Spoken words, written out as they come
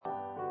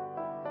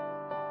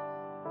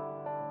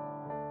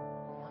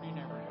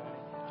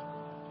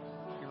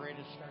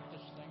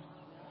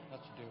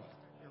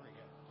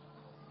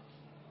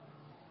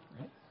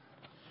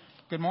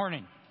Good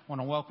morning. I want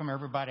to welcome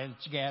everybody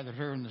that's gathered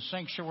here in the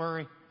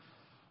sanctuary,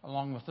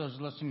 along with those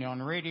listening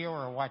on radio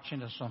or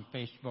watching us on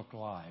Facebook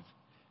Live.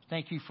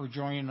 Thank you for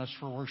joining us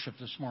for worship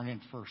this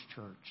morning at First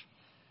Church.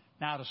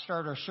 Now, to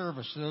start our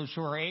service, those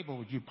who are able,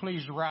 would you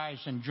please rise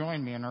and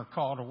join me in our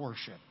call to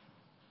worship?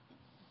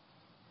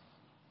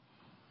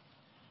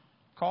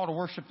 Call to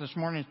worship this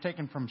morning is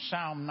taken from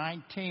Psalm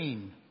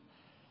 19,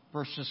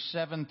 verses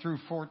 7 through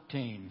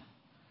 14.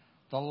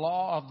 The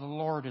law of the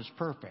Lord is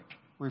perfect,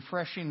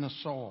 refreshing the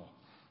soul.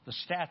 The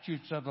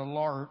statutes of the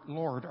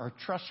Lord are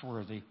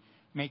trustworthy,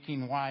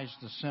 making wise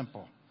the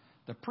simple.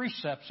 The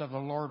precepts of the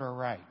Lord are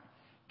right,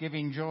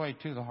 giving joy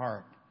to the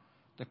heart.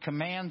 The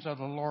commands of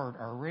the Lord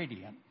are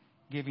radiant,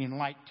 giving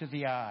light to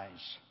the eyes.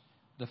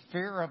 The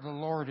fear of the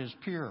Lord is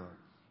pure,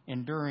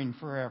 enduring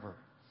forever.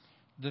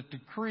 The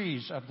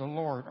decrees of the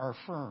Lord are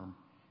firm,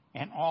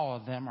 and all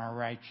of them are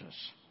righteous.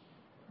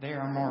 They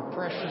are more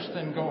precious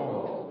than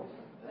gold,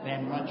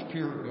 than much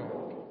pure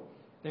gold.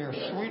 They are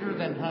sweeter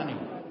than honey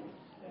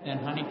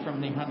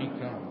from the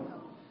honeycomb.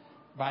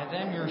 By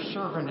them your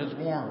servant is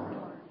warned.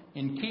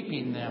 In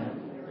keeping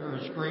them there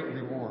is great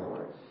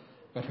reward.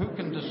 But who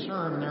can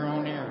discern their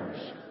own errors?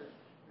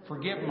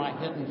 Forgive my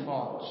hidden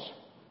faults.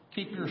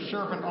 Keep your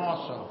servant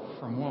also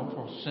from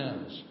willful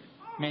sins.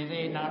 May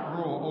they not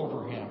rule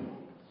over him.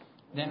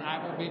 Then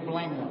I will be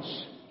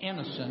blameless,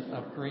 innocent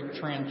of great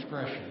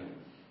transgression.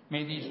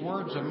 May these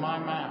words of my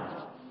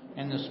mouth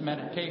and this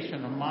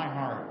meditation of my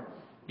heart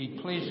be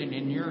pleasing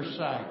in your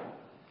sight,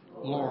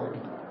 Lord,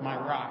 my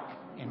rock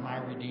and my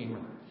redeemer.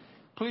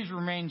 Please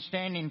remain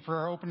standing for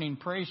our opening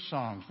praise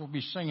songs. We'll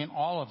be singing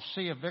all of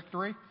Sea of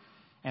Victory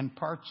and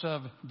parts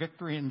of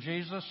Victory in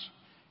Jesus,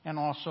 and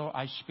also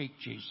I Speak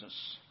Jesus.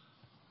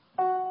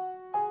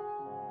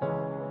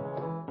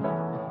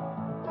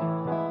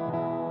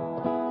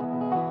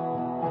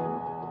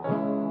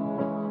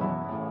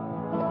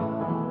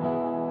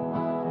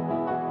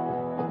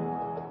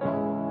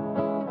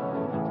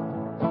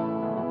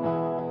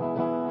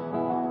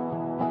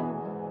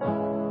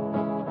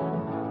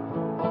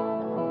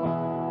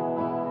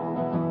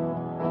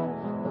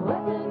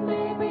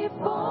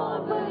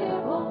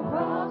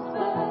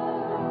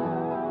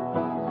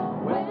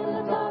 When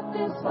the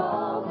darkness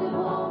falls, it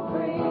won't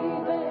break.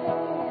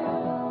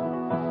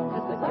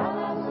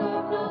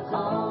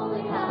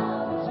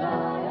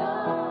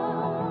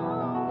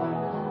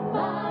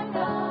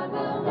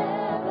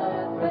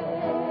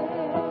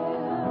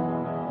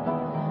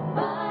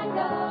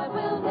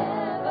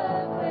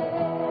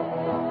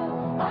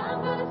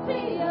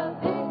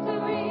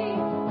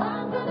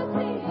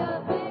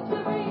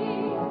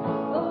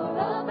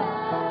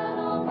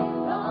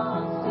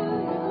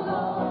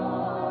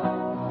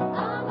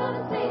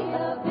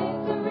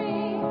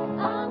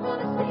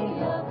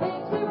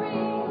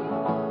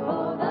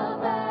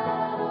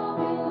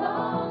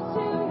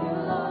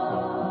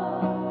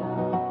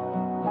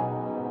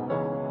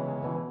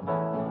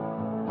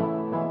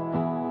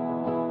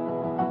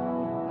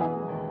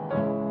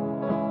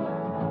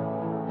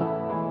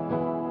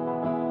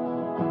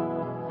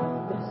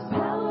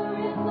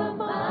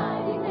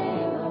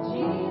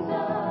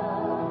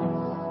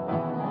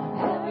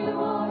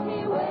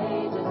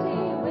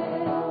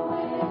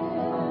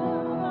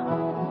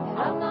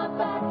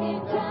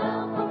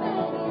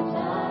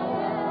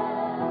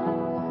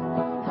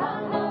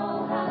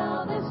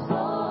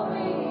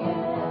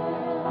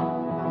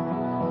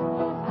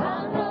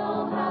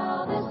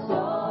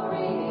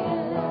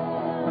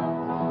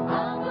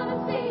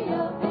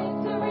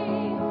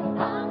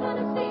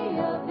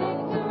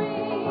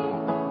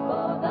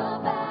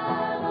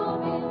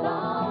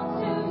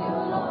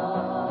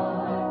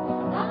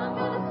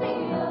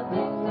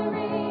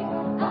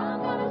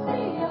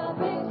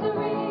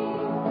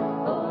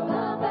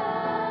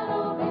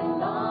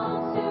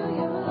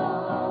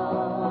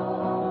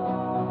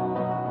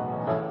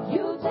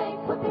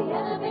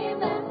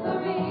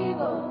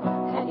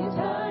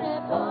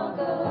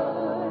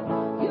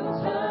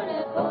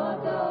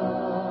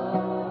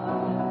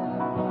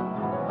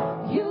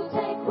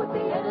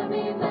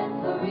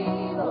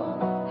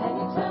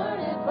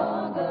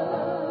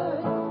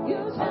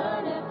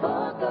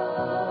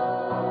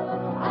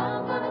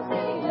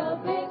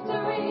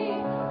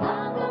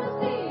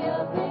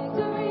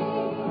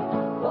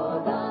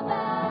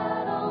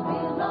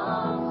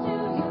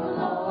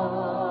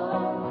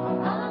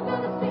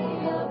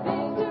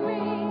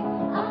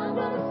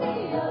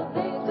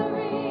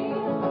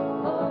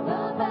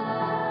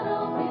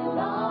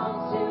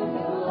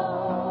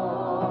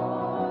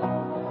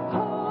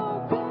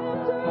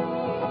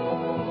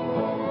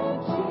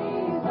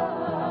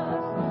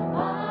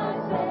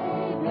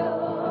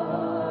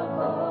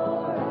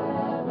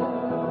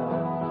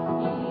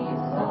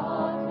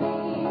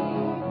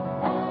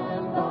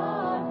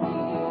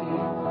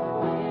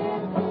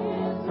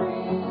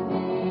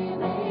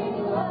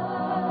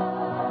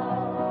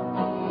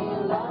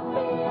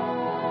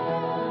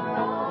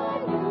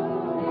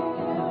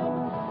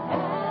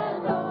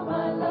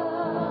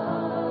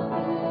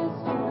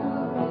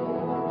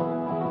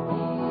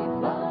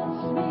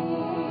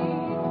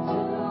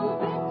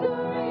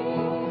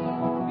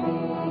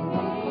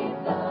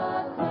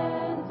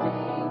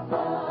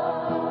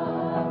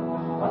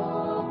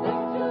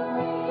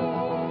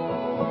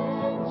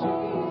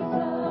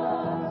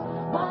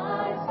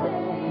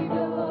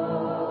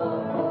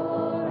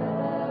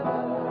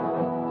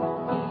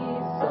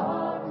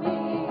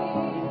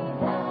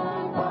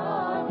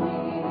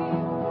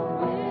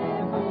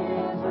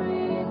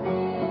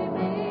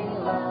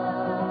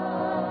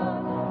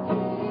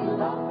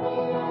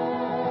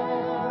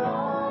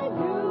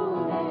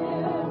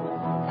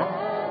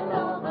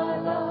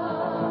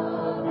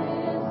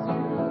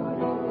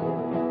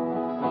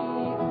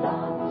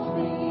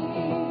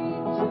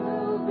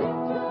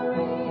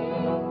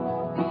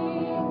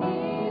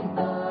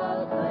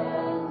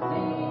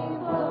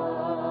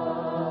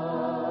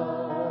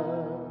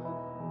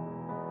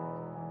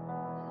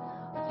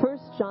 1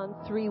 John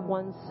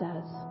 3:1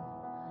 says,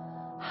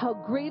 "How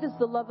great is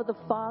the love of the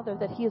Father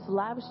that He has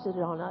lavished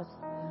it on us,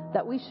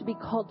 that we should be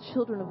called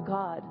children of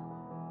God."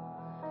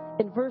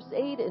 In verse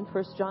 8 in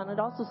 1 John, it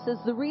also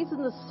says, "The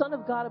reason the Son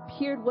of God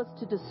appeared was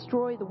to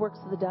destroy the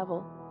works of the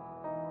devil."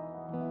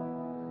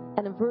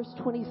 And in verse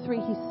 23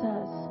 he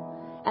says,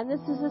 "And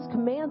this is His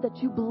command,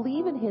 that you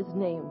believe in His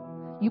name.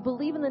 You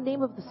believe in the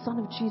name of the Son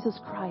of Jesus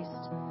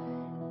Christ,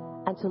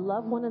 and to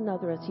love one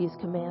another as He has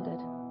commanded."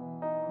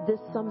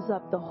 This sums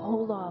up the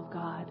whole law of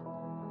God.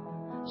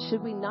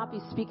 Should we not be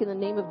speaking the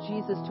name of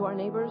Jesus to our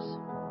neighbors?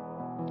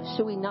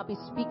 Should we not be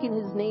speaking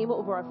His name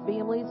over our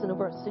families and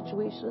over our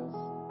situations?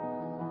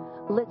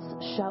 Let's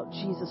shout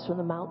Jesus from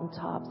the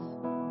mountaintops.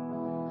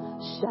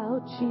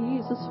 Shout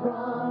Jesus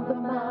from the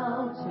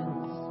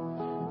mountains,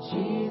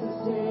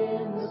 Jesus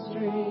in the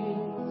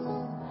streets,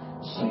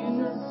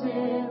 Jesus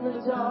in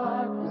the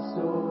darkness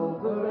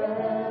over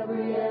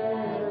every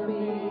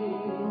enemy.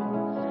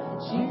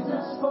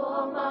 Jesus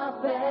for my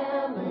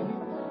family,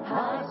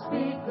 I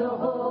speak the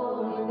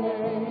holy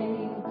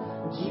name,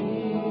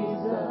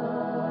 Jesus.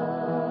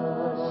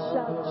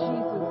 Shout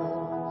Jesus.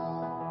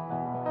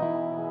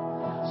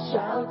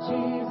 Shout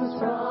Jesus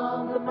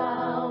from the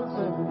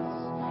mountains,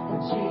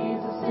 and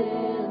Jesus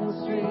in the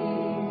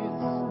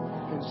streets,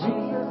 and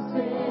Jesus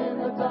in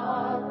the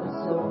darkness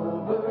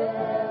over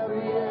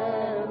every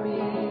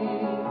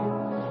enemy.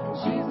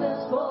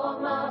 Jesus for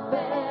my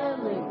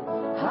family,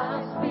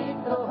 I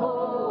speak the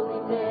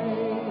holy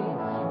name,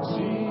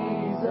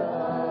 Jesus.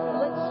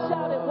 Let's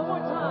shout it one more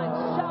time.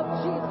 Shout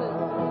Jesus.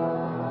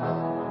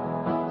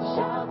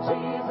 Shout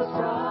Jesus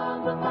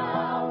from the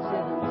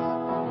mountains,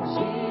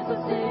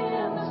 Jesus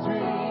in the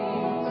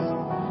streets,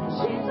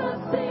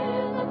 Jesus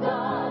in the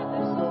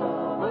darkness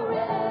over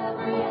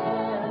every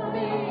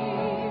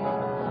enemy.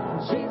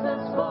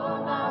 Jesus for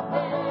my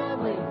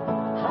family,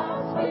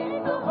 I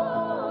speak the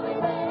holy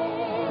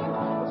name,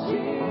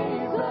 Jesus.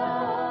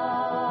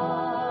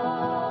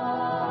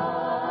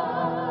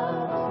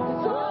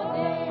 Your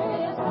name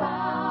is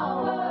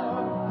power,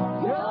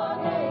 your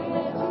name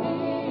is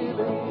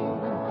healing,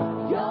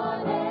 your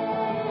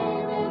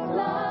name is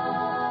life.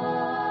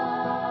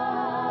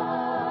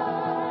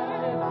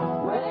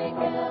 Break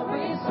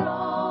every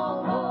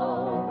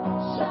stronghold,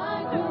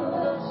 shine through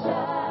the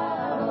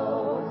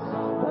shadows,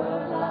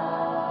 burn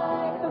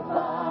like a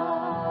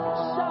fire.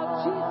 Shout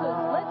Jesus,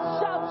 let's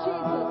shout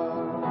Jesus.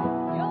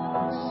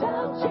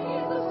 Shout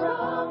Jesus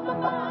from the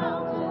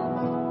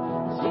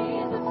mountains,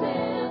 Jesus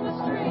in the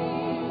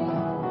streets,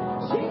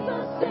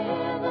 Jesus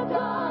in the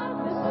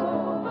darkness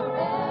over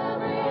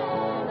every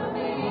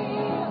enemy.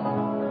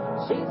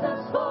 Jesus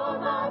for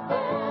my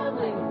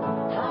family,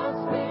 I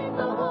speak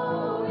the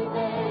holy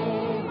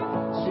name,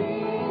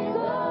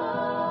 Jesus.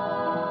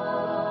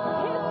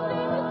 His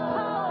name is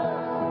power,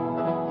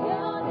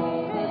 your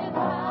name is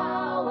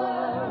power,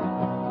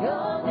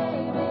 your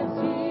name is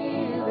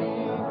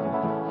healing,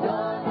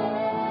 your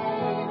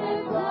name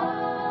is life.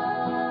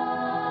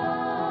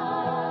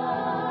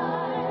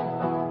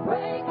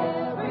 Break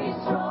every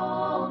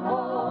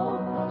stronghold,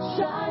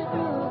 shine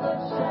through the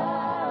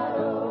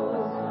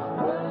shadows,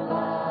 burn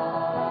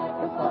like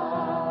a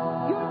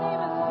fire. Your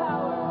name is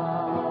power.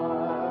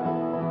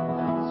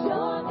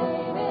 Your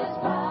name is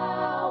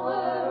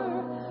power.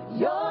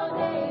 Your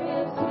name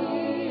is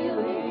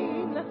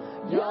healing.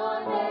 Your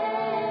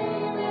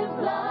name is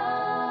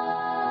life.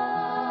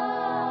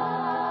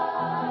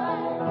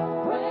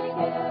 Break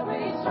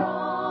every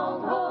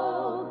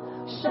stronghold,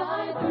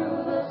 shine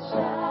through the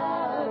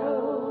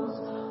shadows,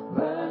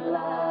 burn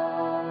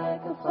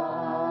like a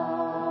fire.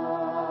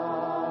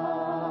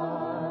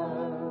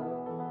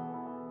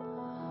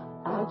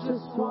 I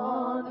just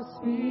want to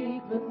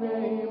speak the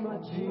name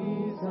of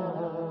Jesus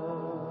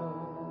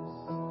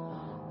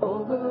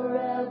over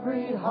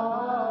every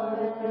heart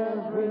and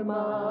every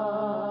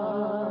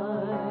mind.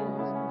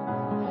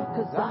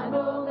 'Cause I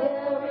know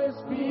there is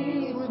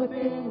peace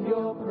within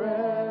your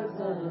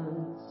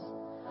presence.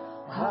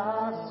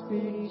 I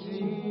speak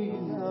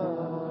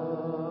Jesus.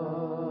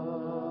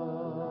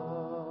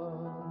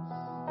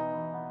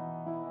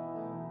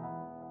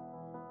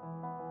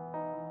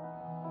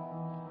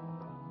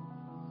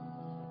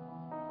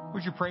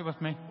 Would you pray with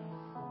me?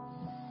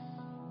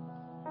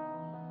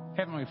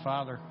 Heavenly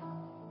Father,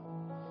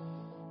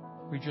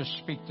 we just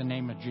speak the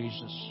name of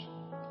Jesus,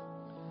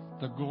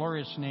 the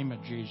glorious name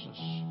of Jesus.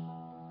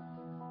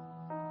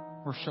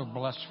 We're so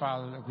blessed,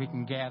 Father, that we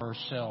can gather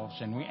ourselves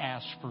and we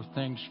ask for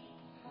things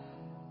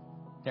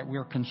that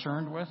we're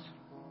concerned with.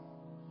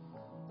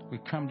 We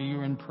come to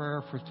you in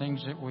prayer for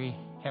things that we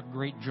have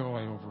great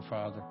joy over,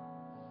 Father.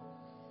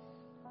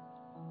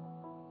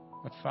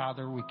 But,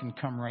 Father, we can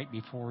come right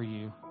before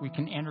you. We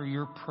can enter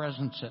your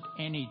presence at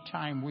any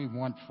time we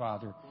want,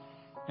 Father.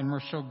 And we're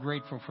so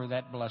grateful for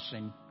that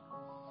blessing.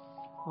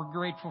 We're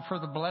grateful for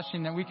the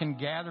blessing that we can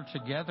gather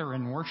together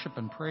and worship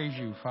and praise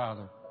you,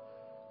 Father.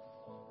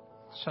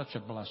 Such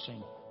a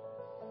blessing.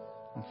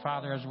 And,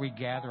 Father, as we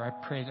gather, I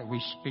pray that we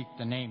speak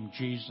the name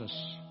Jesus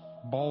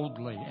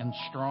boldly and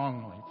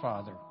strongly,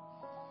 Father.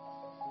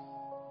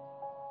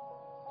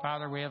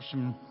 Father, we have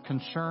some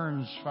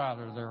concerns,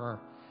 Father. There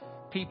are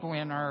people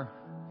in our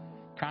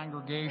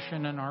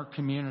congregation and our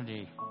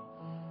community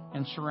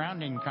and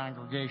surrounding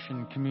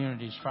congregation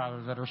communities,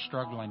 Father, that are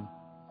struggling.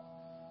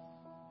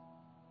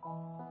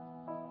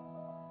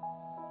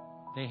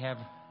 They have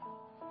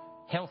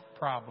health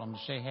problems.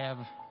 They have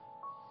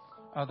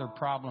other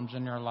problems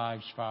in their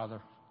lives,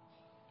 Father.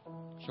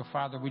 So,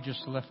 Father, we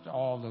just lift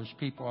all those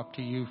people up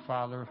to you,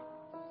 Father.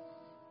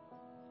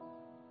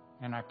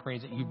 And I pray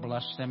that you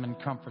bless them and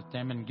comfort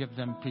them and give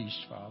them peace,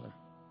 Father.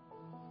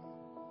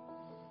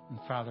 And,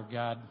 Father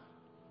God,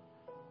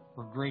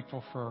 we're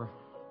grateful for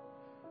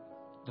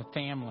the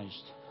families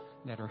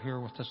that are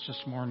here with us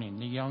this morning,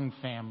 the young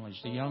families,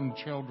 the young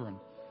children.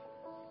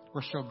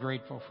 We're so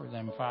grateful for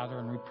them, Father.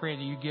 And we pray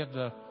that you give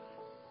the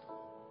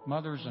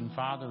mothers and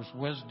fathers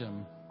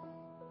wisdom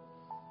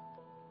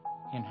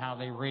in how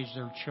they raise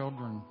their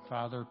children,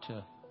 Father,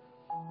 to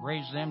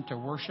raise them to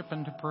worship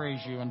and to praise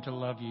you and to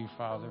love you,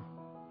 Father.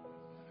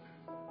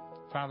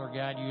 Father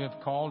God, you have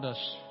called us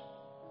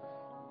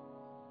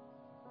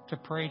to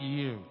pray to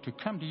you, to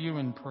come to you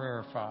in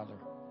prayer, Father.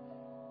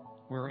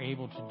 We're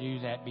able to do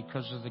that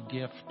because of the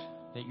gift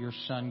that your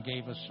Son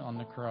gave us on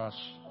the cross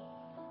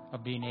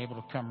of being able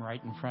to come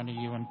right in front of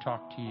you and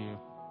talk to you.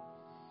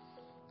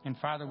 And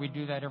Father, we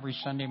do that every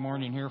Sunday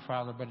morning here,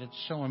 Father, but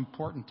it's so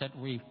important that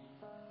we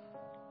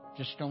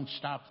just don't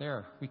stop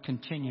there. We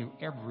continue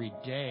every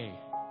day,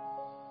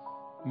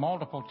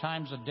 multiple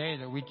times a day,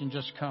 that we can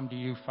just come to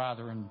you,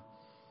 Father, and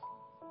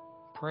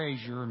praise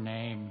your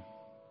name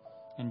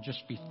and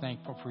just be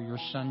thankful for your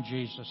Son,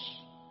 Jesus.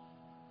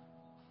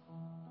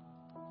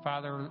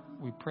 Father,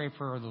 we pray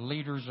for the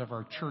leaders of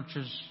our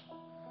churches,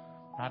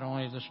 not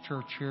only this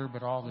church here,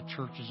 but all the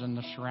churches in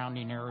the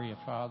surrounding area,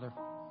 Father.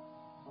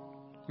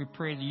 We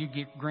pray that you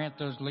grant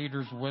those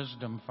leaders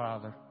wisdom,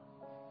 Father,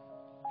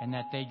 and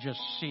that they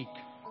just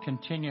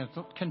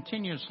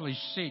continuously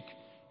seek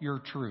your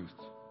truth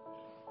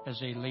as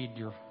they lead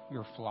your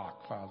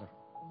flock, Father.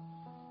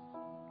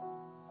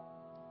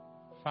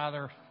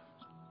 Father,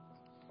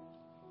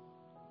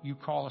 you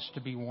call us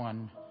to be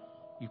one.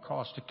 You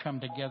call us to come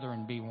together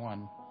and be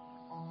one.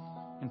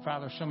 And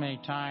Father, so many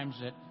times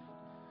that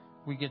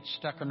we get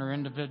stuck in our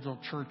individual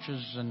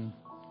churches and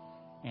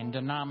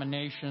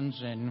denominations,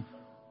 and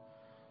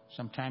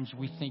sometimes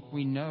we think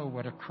we know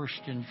what a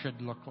Christian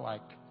should look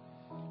like.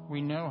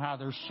 We know how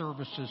their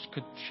services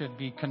should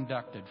be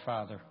conducted,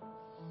 Father.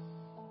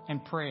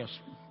 And pray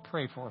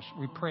for us.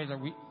 We pray that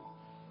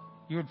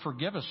you would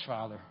forgive us,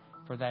 Father,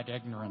 for that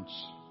ignorance.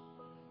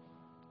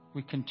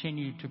 We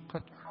continue to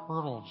put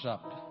hurdles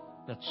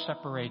up that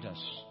separate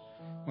us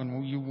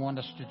when you want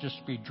us to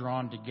just be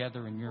drawn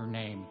together in your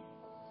name.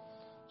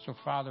 So,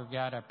 Father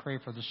God, I pray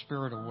for the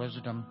spirit of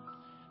wisdom.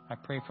 I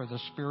pray for the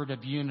spirit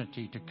of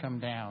unity to come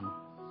down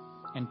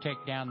and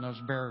take down those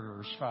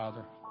barriers,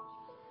 Father,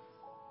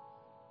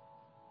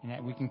 and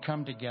that we can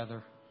come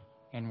together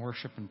and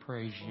worship and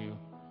praise you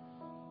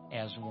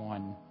as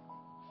one.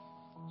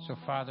 So,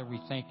 Father,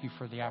 we thank you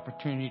for the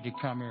opportunity to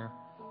come here.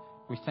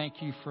 We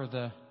thank you for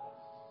the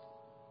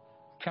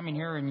coming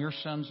here in your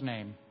Son's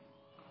name,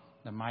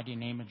 the mighty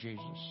name of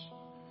Jesus.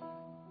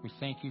 We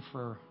thank you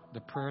for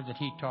the prayer that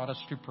he taught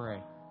us to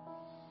pray.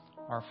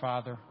 Our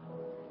Father,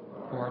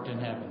 who art in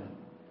heaven,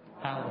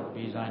 hallowed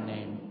be thy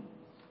name.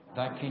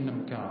 Thy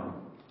kingdom come,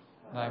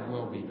 thy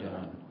will be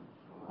done,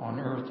 on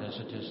earth as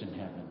it is in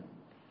heaven.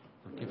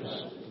 Forgive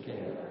us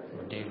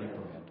our daily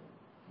bread,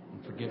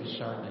 and forgive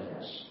us our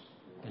debts,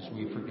 as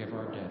we forgive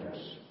our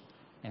debtors.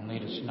 And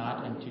lead us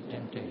not into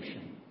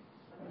temptation,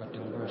 but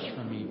deliver us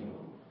from evil.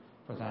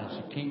 For thine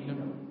is the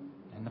kingdom,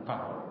 and the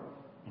power,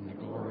 and the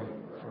glory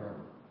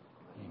forever.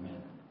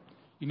 Amen.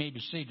 You may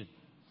be seated.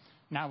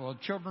 Now, will the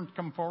children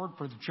come forward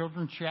for the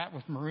children's chat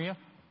with Maria? I'm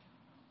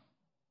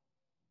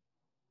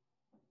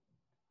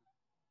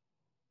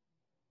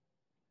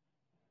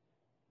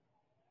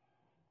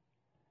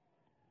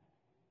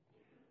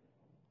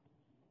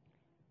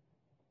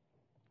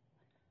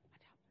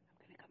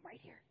going to come right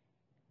here.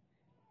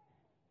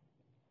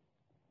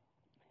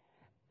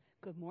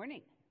 Good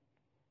morning.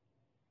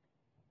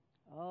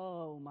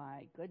 Oh,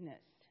 my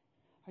goodness.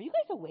 Are you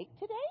guys awake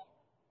today?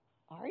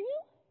 Are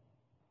you?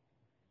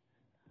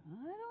 I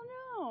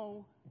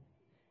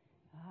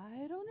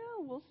don't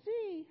know.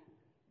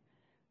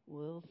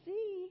 We'll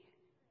see.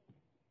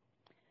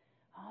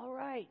 All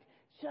right.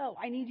 So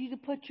I need you to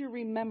put your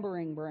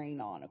remembering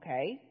brain on,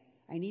 okay?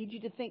 I need you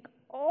to think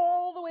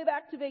all the way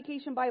back to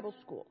Vacation Bible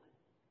School.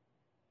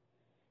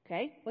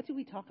 Okay? What did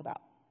we talk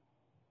about?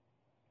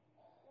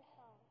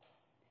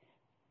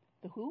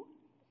 The who?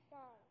 The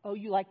songs. Oh,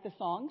 you like the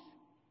songs?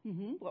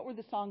 Mm-hmm. What were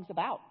the songs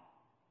about?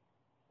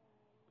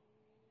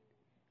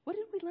 What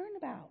did we learn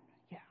about?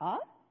 Yeah?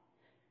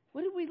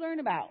 What did we learn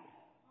about?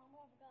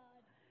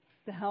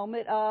 The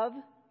helmet of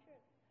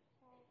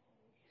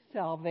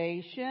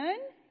salvation.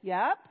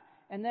 Yep.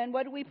 And then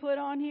what do we put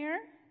on here?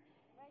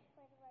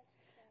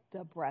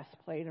 The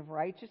breastplate of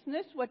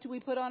righteousness. What do we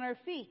put on our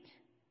feet?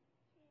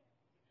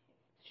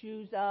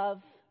 Shoes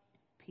of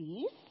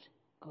peace.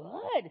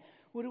 Good.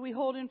 What do we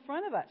hold in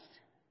front of us?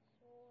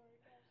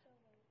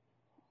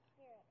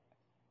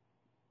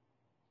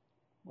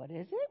 What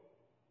is it?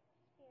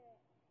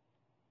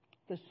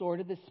 The sword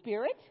of the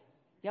Spirit.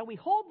 Yeah, we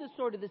hold the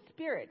sword of the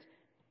Spirit.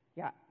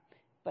 Yeah,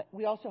 but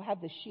we also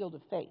have the shield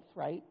of faith,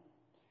 right?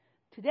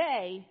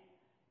 Today,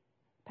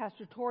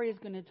 Pastor Tory is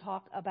going to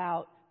talk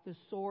about the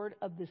sword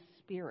of the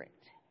Spirit.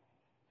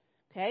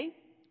 Okay?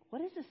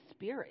 What is a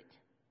spirit?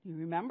 Do you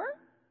remember?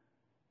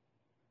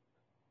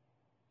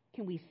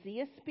 Can we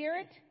see a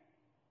spirit?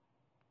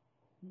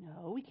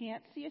 No, we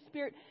can't see a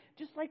spirit.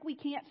 Just like we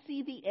can't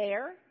see the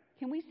air.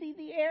 Can we see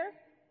the air?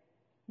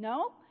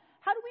 No?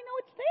 How do we know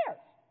it's there?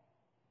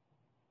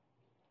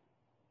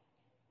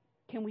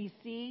 Can we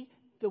see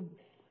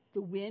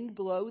the wind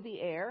blow the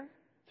air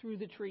through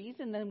the trees,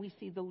 and then we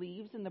see the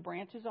leaves and the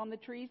branches on the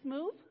trees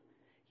move?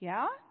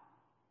 Yeah?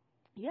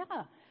 Yeah.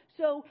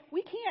 So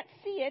we can't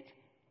see it,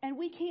 and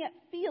we can't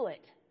feel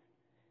it.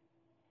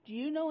 Do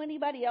you know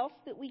anybody else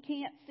that we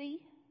can't see,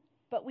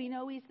 but we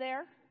know He's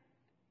there?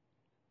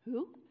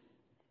 Who?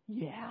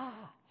 Yeah,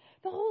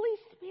 the Holy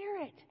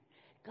Spirit.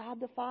 God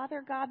the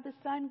Father, God the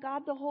Son,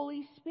 God the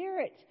Holy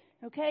Spirit.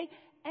 Okay?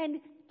 And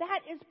that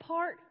is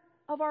part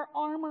of our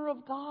armor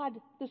of God,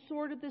 the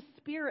sword of the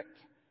Spirit.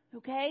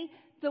 Okay?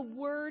 The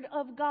Word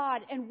of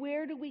God. And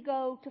where do we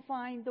go to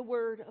find the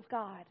Word of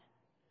God?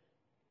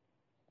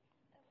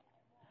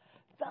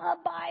 The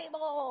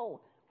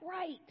Bible.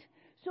 Right.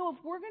 So if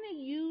we're going to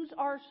use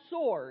our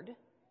sword,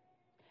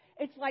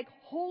 it's like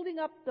holding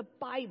up the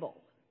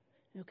Bible.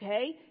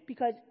 Okay?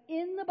 Because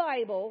in the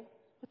Bible,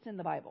 what's in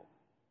the Bible?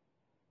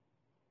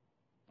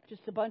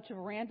 Just a bunch of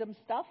random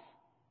stuff?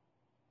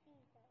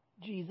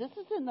 Jesus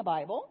is in the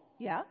Bible.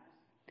 Yeah.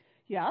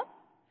 Yeah.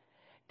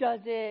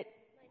 Does it?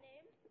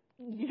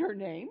 My name? Your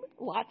name.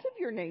 Lots of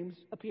your names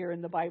appear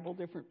in the Bible,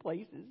 different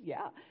places.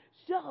 Yeah.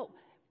 So,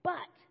 but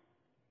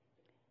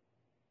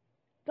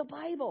the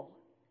Bible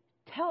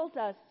tells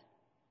us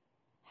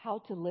how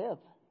to live,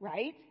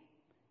 right?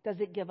 Does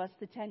it give us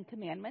the 10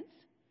 Commandments?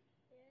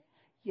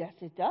 Yes,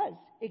 it does.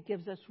 It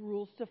gives us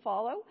rules to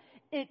follow.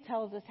 It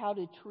tells us how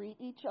to treat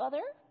each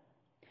other.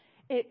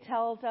 It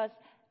tells us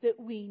that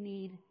we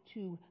need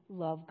to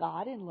love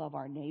God and love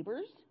our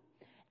neighbors.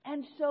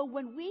 And so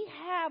when we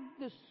have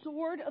the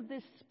sword of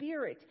the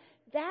Spirit,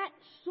 that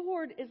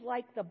sword is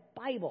like the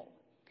Bible.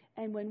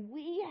 And when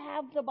we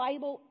have the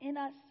Bible in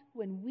us,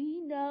 when we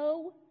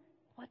know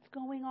what's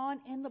going on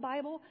in the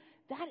Bible,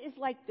 that is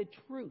like the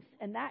truth.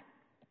 And that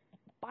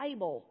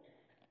Bible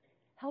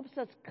helps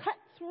us cut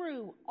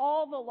through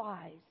all the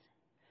lies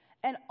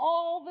and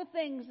all the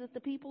things that the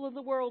people of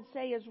the world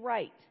say is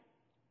right.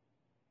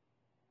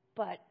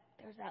 But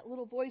there's that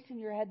little voice in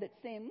your head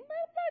that's saying, I'm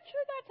not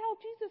sure that's how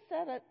Jesus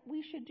said it.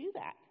 We should do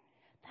that.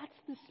 That's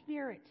the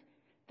Spirit.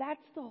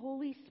 That's the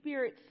Holy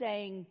Spirit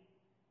saying,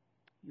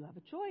 you have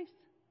a choice.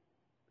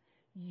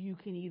 You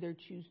can either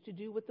choose to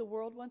do what the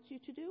world wants you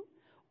to do,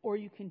 or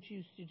you can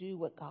choose to do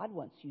what God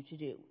wants you to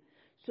do.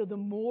 So the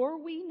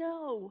more we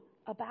know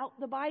about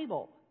the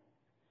Bible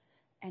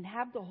and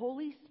have the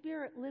Holy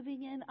Spirit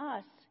living in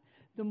us,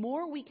 the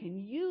more we can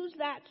use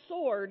that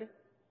sword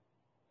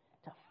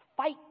to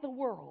fight the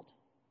world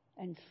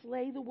and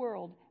slay the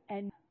world.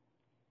 And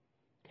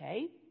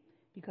okay,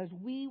 because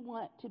we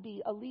want to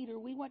be a leader,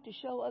 we want to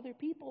show other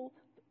people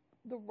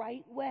the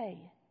right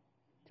way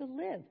to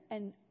live.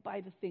 And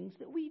by the things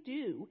that we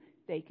do,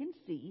 they can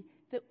see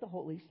that the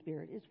Holy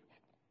Spirit is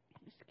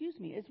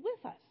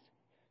with us.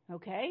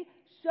 Okay?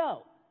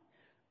 So,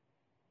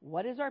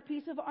 what is our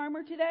piece of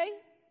armor today?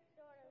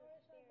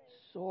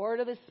 Sword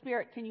of the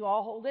Spirit. Can you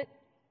all hold it?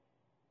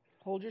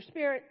 Hold your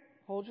spirit.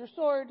 Hold your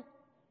sword.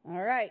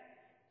 All right.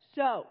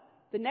 So,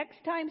 the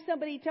next time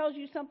somebody tells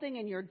you something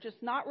and you're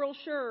just not real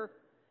sure,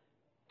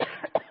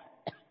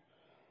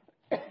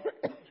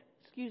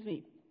 excuse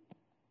me,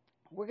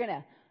 we're going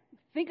to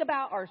think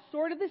about our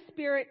sword of the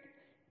Spirit.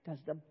 Does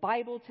the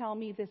Bible tell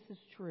me this is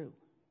true?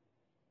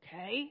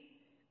 Okay?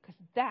 Because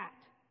that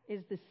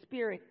is the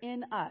Spirit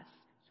in us.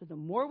 So the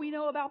more we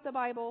know about the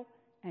Bible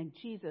and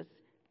Jesus,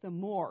 the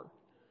more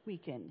we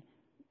can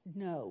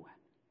know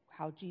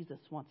how Jesus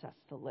wants us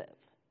to live.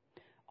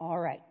 All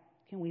right.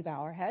 Can we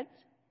bow our heads?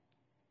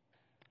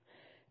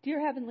 Dear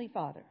Heavenly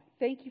Father,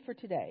 thank you for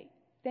today.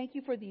 Thank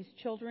you for these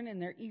children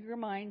and their eager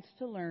minds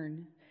to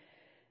learn.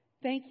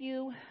 Thank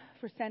you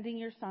for sending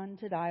your Son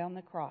to die on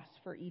the cross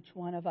for each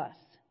one of us.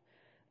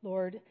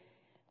 Lord,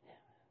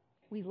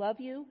 we love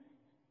you.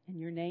 In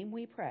your name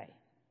we pray.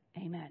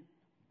 Amen.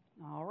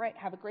 All right.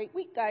 Have a great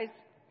week, guys.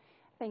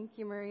 Thank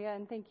you, Maria,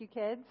 and thank you,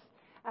 kids.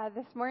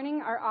 This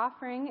morning, our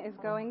offering is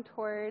going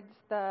towards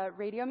the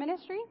radio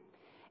ministry.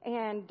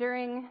 And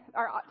during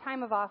our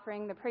time of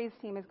offering, the praise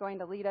team is going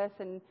to lead us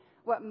in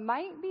what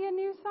might be a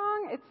new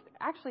song. It's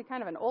actually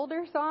kind of an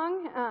older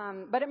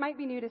song, but it might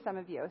be new to some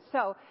of you.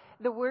 So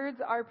the words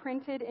are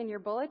printed in your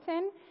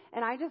bulletin.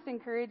 And I just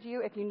encourage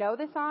you, if you know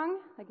the song,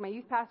 like my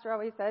youth pastor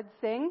always said,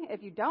 sing.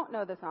 If you don't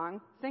know the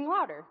song, sing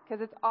louder,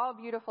 because it's all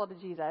beautiful to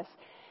Jesus.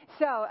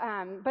 So,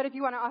 but if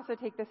you want to also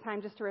take this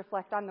time just to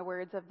reflect on the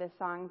words of this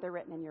song, they're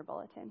written in your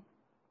bulletin.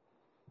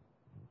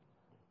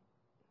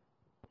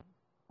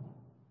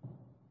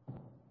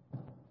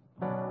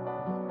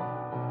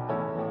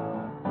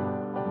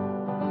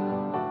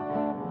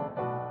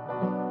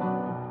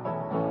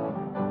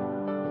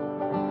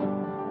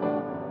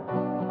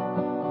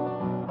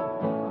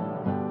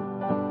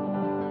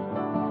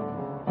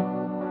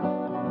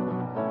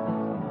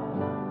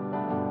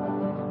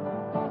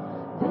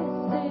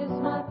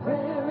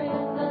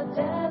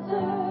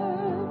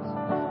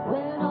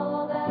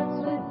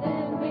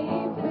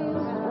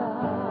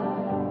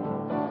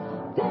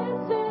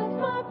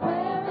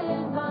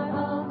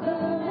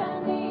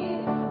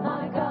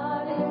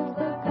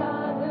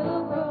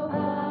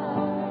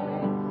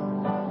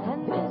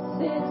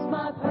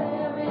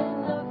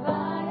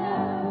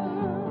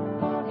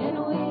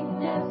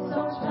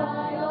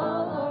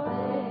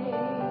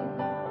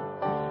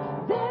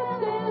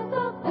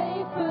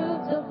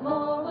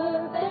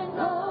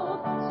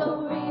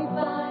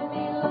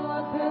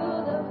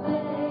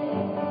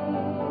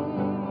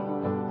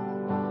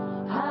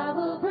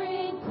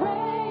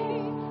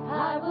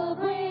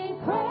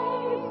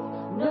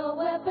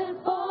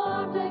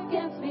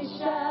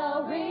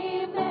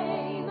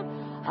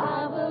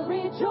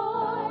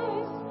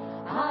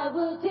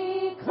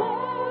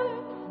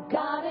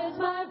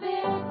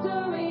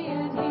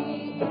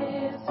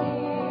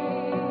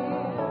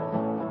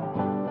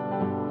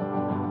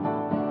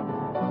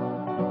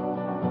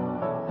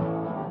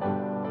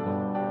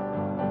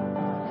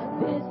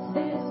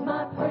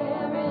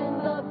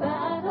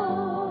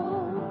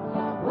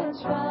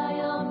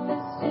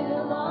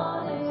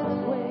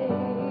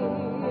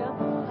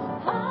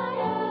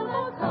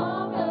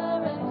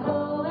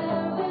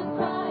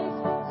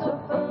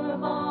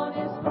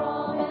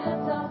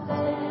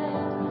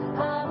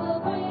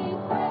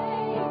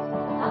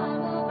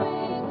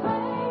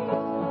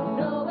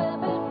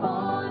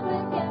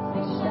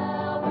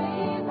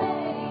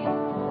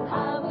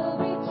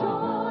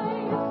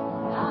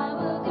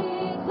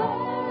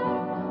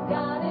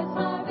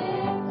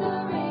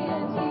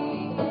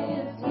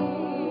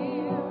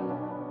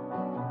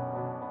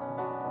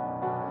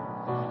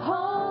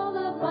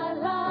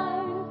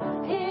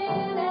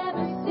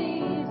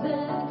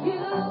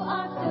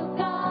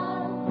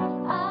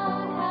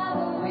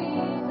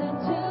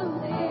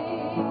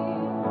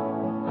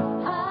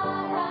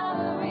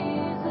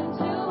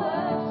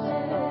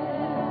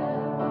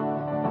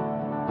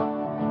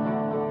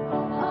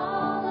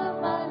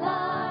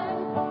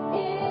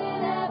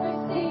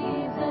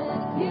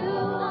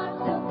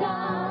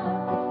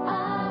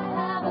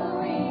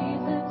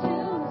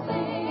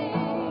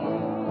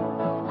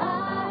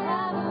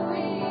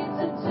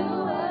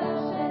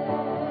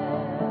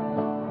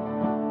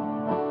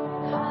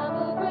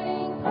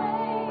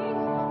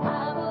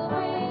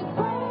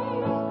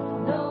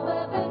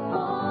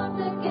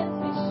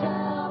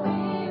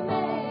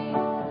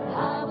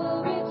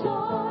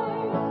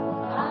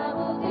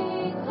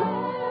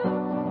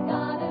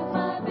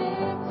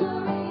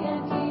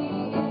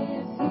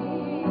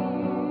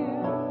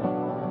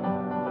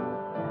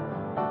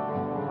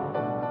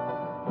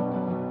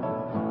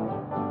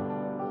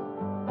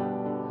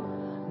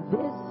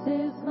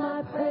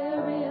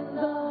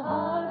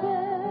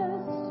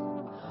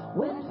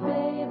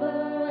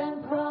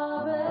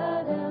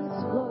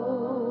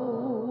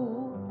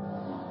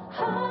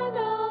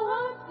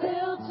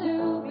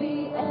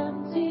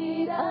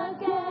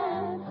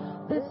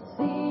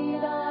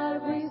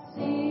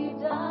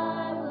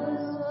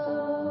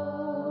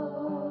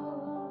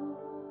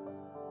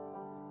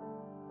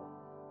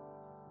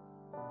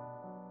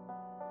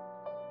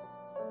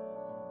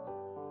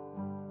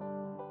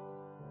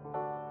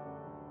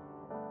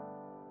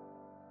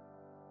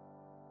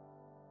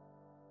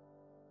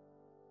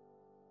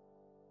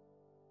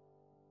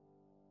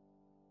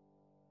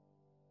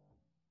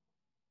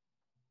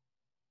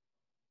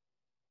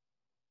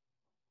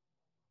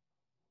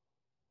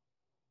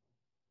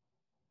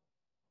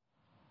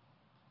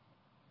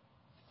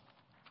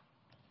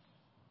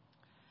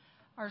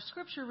 Our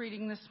scripture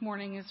reading this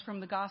morning is from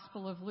the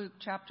Gospel of Luke,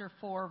 chapter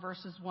 4,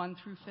 verses 1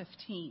 through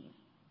 15.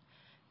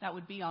 That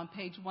would be on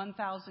page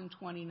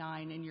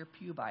 1029 in your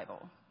pew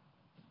Bible.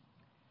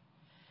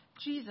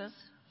 Jesus,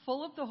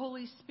 full of the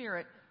Holy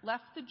Spirit,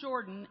 left the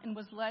Jordan and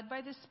was led by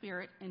the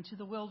Spirit into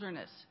the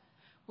wilderness,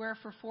 where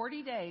for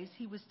 40 days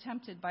he was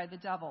tempted by the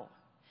devil.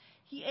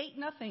 He ate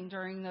nothing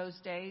during those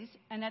days,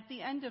 and at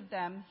the end of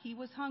them he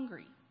was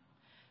hungry.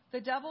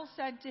 The devil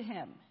said to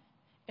him,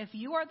 "If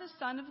you are the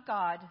Son of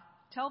God,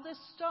 tell this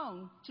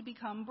stone to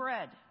become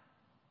bread."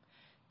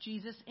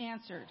 Jesus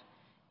answered,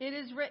 "It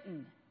is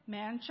written,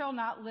 man shall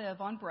not live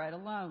on bread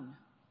alone."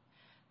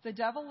 The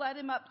devil led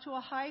him up to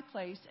a high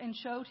place and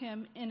showed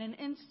him in an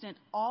instant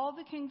all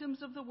the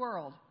kingdoms of the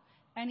world.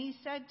 And he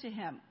said to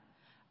him,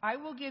 "I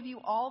will give you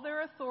all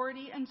their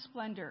authority and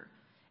splendor.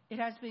 It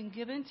has been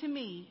given to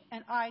me,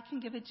 and I can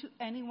give it to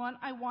anyone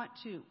I want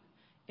to.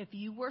 If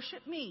you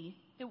worship me,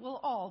 it will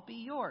all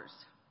be yours."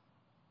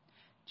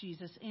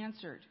 Jesus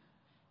answered,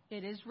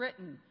 "It is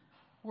written,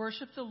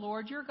 worship the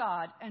Lord your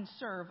God and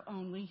serve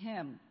only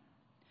him."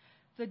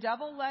 The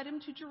devil led him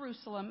to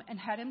Jerusalem and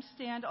had him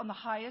stand on the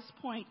highest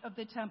point of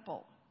the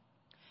temple.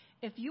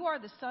 "If you are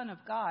the Son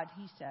of God,"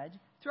 he said,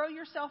 "throw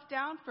yourself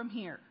down from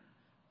here.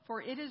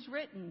 For it is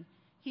written,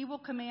 he will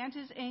command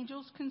his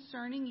angels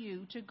concerning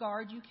you to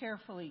guard you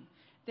carefully.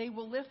 They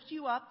will lift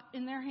you up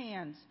in their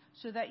hands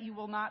so that you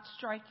will not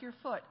strike your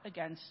foot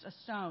against a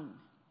stone."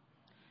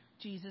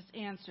 Jesus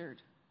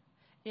answered,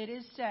 "It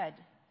is said,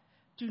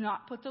 do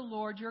not put the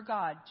Lord your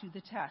God to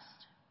the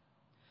test."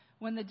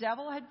 When the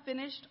devil had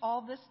finished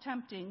all this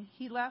tempting,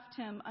 he left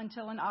him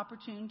until an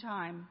opportune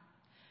time.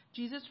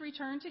 Jesus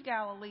returned to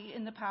Galilee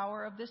in the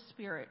power of the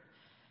Spirit,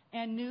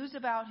 and news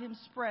about him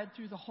spread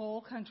through the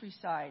whole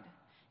countryside.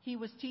 He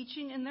was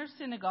teaching in their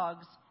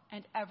synagogues,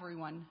 and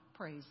everyone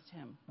praised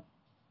him.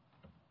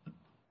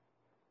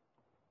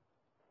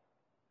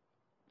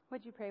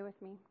 Would you pray with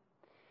me?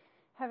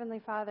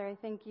 Heavenly Father, I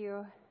thank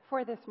you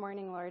for this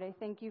morning, Lord. I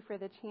thank you for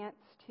the chance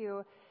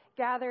to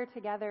gather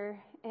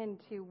together and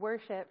to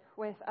worship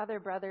with other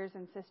brothers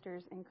and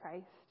sisters in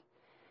Christ.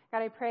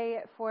 God, I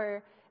pray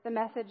for the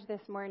message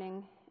this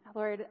morning.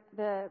 Lord,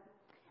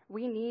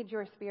 we need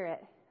your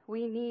Spirit.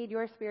 We need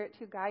your Spirit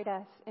to guide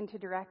us and to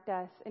direct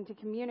us and to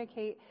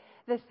communicate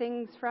the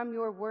things from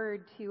your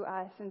word to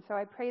us. And so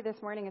I pray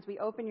this morning as we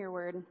open your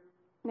word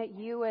that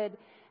you would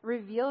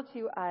reveal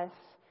to us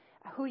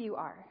who you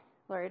are.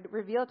 Lord,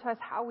 reveal to us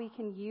how we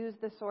can use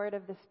the sword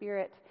of the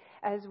Spirit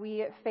as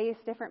we face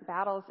different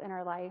battles in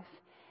our life.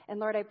 And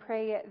Lord, I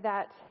pray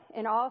that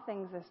in all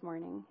things this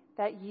morning,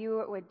 that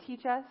you would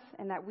teach us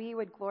and that we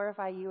would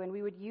glorify you and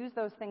we would use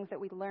those things that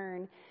we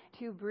learn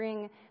to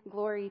bring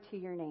glory to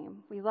your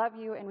name. We love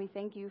you and we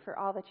thank you for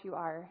all that you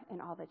are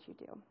and all that you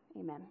do.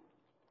 Amen.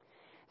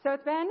 So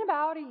it's been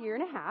about a year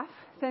and a half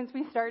since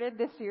we started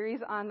this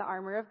series on the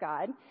armor of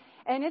God.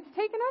 And it's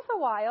taken us a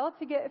while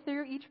to get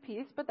through each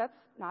piece, but that's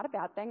not a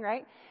bad thing,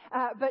 right?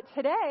 But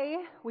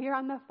today, we are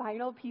on the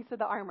final piece of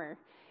the armor.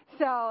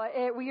 So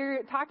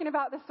we're talking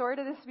about the sword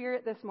of the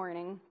Spirit this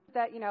morning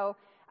that,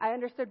 I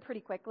understood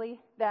pretty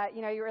quickly that,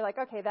 you were like,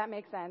 okay, that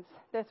makes sense.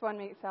 This one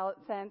makes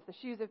sense. The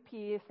shoes of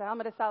peace, the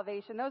helmet of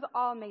salvation, those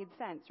all made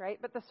sense,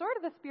 right? But the sword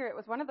of the Spirit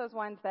was one of those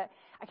ones that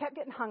I kept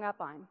getting hung up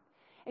on.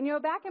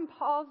 And, back in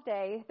Paul's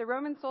day, the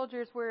Roman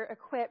soldiers were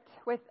equipped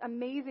with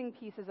amazing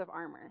pieces of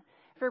armor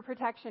for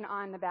protection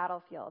on the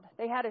battlefield.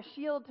 They had a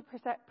shield to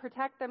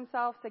protect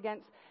themselves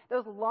against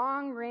those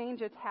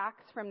long-range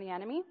attacks from the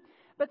enemy,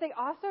 but they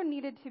also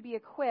needed to be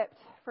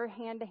equipped for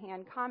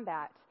hand-to-hand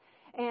combat.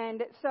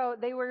 And so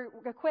they were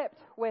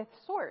equipped with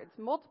swords,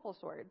 multiple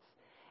swords.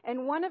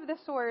 And one of the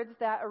swords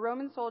that a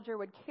Roman soldier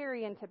would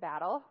carry into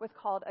battle was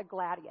called a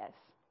gladius.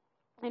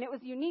 And it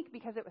was unique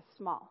because it was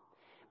small,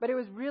 but it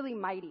was really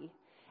mighty.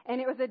 And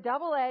it was a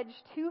double-edged,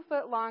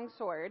 2-foot-long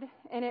sword,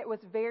 and it was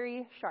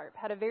very sharp,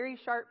 had a very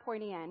sharp,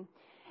 pointy end.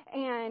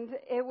 And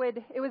it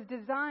was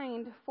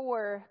designed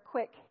for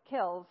quick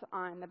kills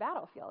on the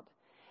battlefield.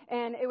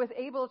 And it was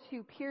able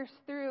to pierce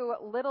through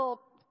little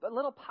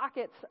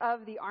pockets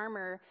of the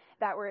armor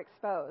that were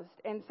exposed.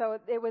 And so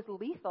it was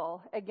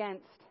lethal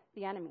against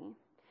the enemy.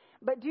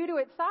 But due to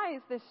its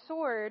size, this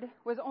sword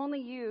was only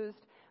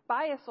used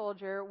by a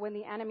soldier when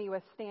the enemy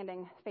was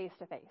standing face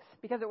to face,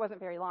 because it wasn't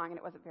very long and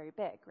it wasn't very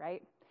big,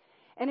 right?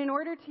 And in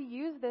order to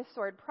use this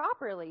sword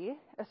properly,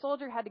 a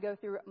soldier had to go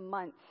through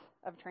months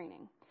of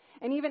training.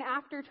 And even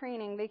after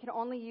training, they could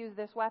only use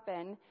this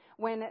weapon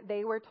when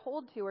they were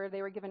told to or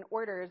they were given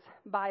orders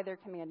by their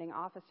commanding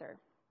officer.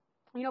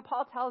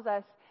 Paul tells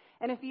us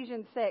in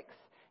Ephesians 6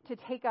 to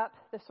take up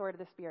the sword of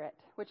the Spirit,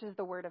 which is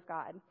the Word of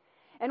God.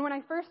 And when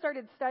I first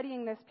started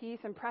studying this piece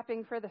and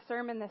prepping for the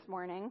sermon this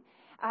morning,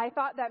 I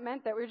thought that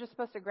meant that we were just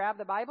supposed to grab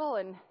the Bible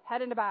and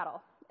head into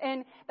battle.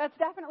 And that's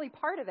definitely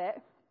part of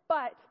it,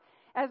 but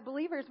as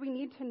believers, we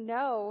need to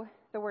know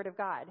the Word of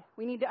God.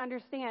 We need to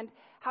understand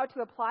how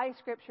to apply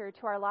Scripture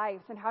to our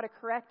lives and how to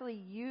correctly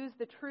use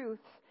the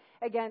truths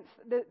against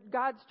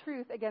God's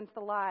truth against the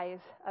lies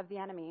of the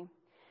enemy.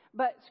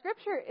 But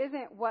Scripture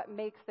isn't what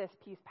makes this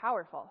piece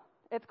powerful.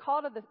 It's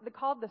called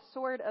the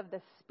sword of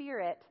the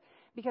Spirit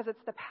because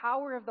it's the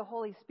power of the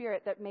Holy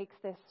Spirit that makes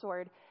this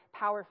sword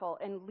powerful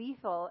and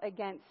lethal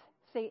against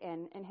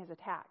Satan and his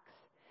attacks.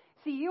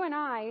 See, you and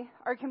I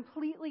are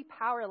completely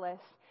powerless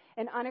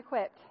and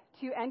unequipped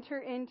to enter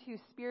into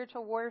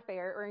spiritual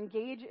warfare or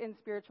engage in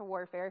spiritual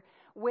warfare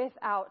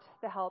without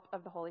the help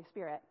of the Holy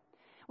Spirit.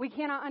 We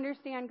cannot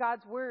understand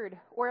God's word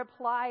or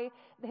apply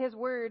his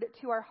word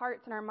to our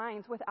hearts and our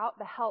minds without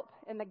the help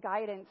and the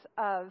guidance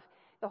of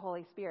the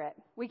Holy Spirit.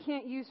 We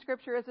can't use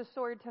Scripture as a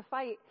sword to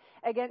fight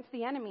against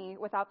the enemy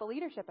without the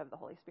leadership of the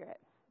Holy Spirit.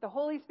 The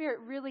Holy Spirit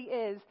really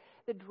is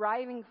the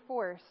driving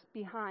force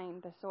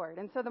behind the sword.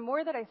 And so the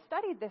more that I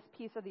studied this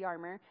piece of the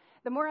armor,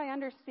 the more I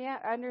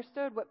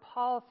understood what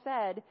Paul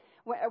said,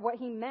 what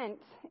he meant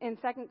in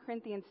 2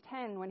 Corinthians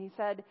 10 when he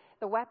said,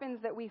 the weapons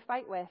that we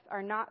fight with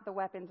are not the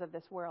weapons of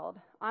this world.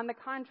 On the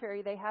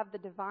contrary, they have the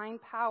divine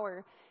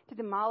power to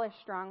demolish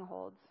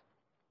strongholds.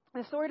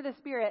 The sword of the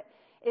Spirit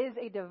is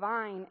a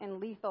divine and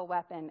lethal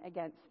weapon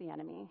against the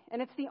enemy.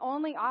 And it's the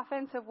only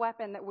offensive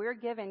weapon that we're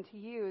given to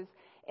use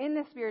in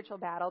the spiritual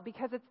battle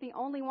because it's the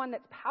only one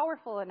that's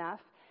powerful enough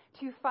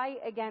to fight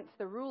against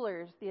the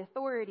rulers, the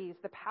authorities,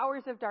 the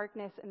powers of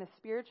darkness, and the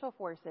spiritual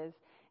forces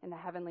in the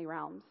heavenly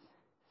realms.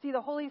 See,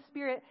 the Holy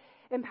Spirit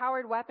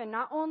empowered weapon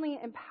not only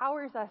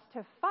empowers us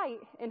to fight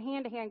in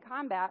hand-to-hand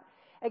combat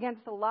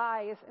against the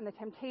lies and the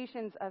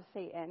temptations of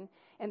Satan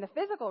in the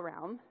physical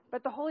realm,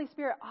 but the Holy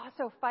Spirit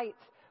also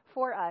fights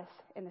for us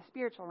in the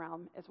spiritual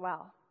realm as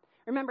well.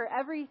 Remember,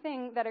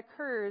 everything that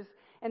occurs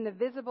in the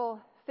visible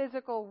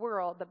physical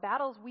world, the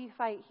battles we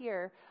fight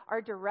here,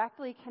 are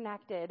directly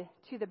connected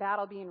to the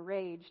battle being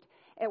waged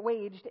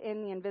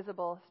in the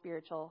invisible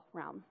spiritual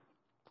realm.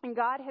 And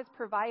God has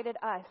provided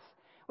us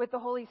with the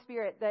Holy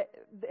Spirit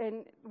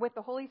with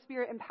the Holy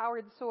Spirit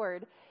empowered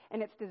sword,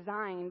 and it's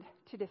designed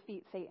to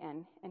defeat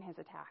Satan and his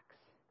attacks.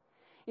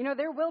 You know,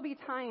 there will be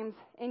times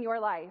in your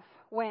life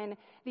when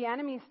the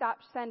enemy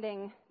stops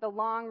sending the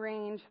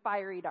long-range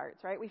fiery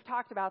darts, right? We've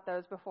talked about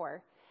those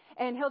before.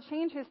 And he'll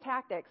change his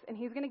tactics, and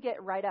he's going to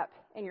get right up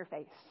in your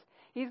face.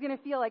 He's going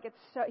to feel like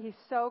he's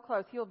so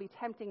close. He will be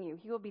tempting you.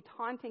 He will be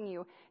taunting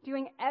you,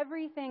 doing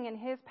everything in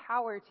his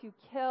power to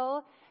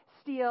kill,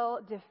 steal,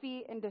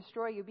 defeat, and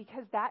destroy you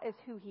because that is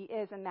who he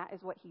is and that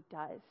is what he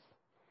does.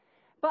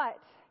 But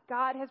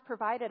God has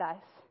provided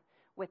us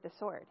with the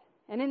sword.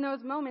 And in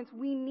those moments,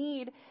 we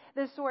need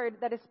the sword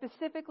that is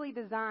specifically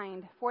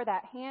designed for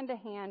that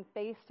hand-to-hand,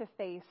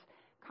 face-to-face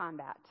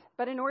combat.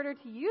 But in order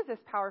to use this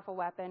powerful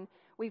weapon,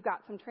 we've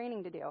got some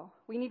training to do.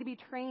 We need to be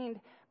trained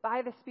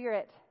by the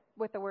Spirit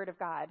with the Word of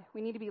God.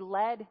 We need to be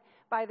led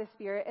by the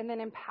Spirit and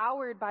then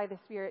empowered by the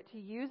Spirit to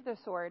use the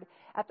sword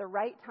at the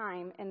right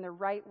time in the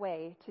right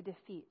way to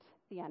defeat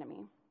the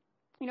enemy.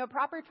 You know,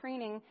 proper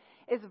training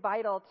is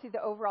vital to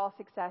the overall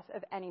success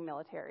of any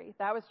military.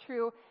 That was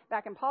true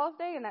back in Paul's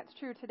day, and that's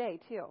true today,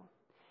 too.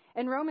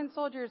 And Roman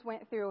soldiers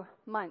went through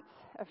months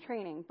of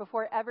training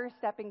before ever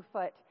stepping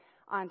foot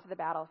onto the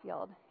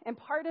battlefield. And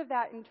part of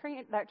that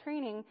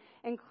training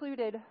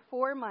included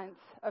 4 months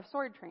of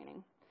sword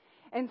training.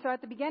 And so at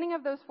the beginning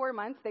of those 4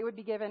 months, they would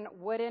be given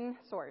wooden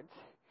swords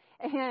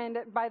and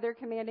by their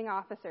commanding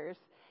officers.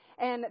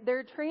 And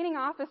their training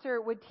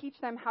officer would teach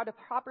them how to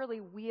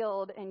properly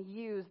wield and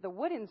use the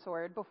wooden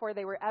sword before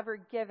they were ever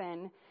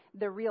given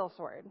the real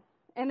sword.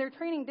 And their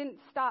training didn't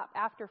stop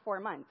after 4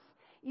 months.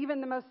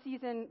 Even the most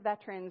seasoned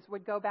veterans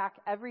would go back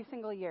every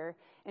single year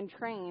and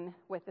train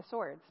with the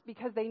swords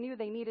because they knew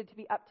they needed to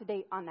be up to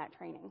date on that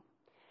training.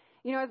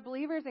 You know, as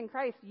believers in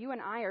Christ, you and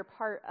I are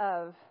part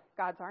of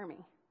God's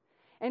army.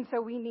 And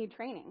so we need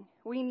training.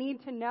 We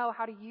need to know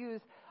how to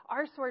use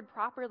our sword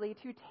properly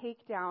to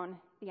take down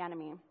the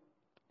enemy.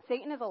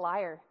 Satan is a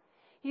liar.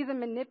 He's a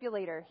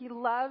manipulator. He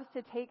loves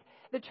to take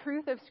the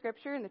truth of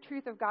Scripture and the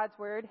truth of God's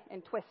Word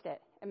and twist it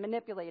and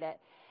manipulate it.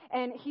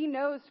 And he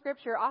knows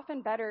Scripture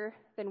often better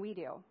than we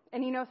do.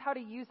 And he knows how to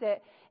use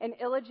it in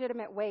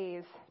illegitimate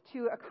ways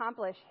to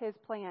accomplish his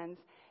plans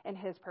and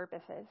his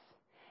purposes.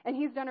 And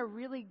he's done a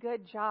really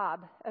good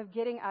job of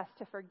getting us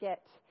to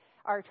forget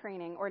our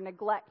training or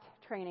neglect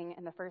training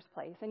in the first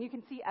place. And you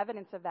can see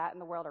evidence of that in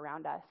the world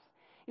around us.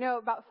 You know,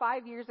 about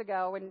 5 years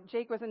ago when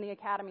Jake was in the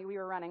academy, we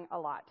were running a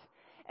lot.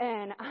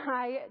 And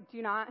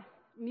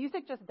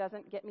music just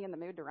doesn't get me in the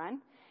mood to run.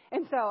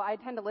 And so I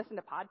tend to listen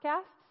to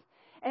podcasts.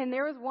 And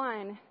there was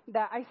one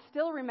that I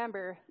still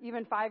remember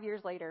even 5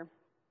 years later.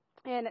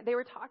 And they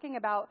were talking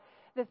about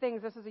the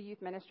things, this was a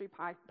youth ministry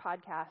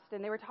podcast,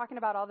 and they were talking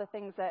about all the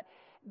things that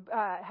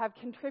have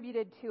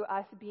contributed to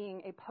us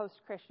being a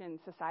post-Christian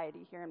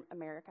society here in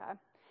America.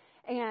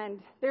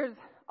 And there's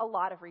a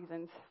lot of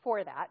reasons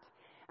for that.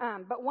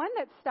 But one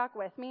that stuck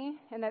with me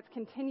and that's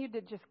continued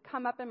to just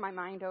come up in my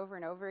mind over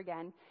and over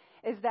again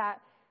is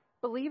that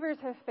believers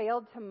have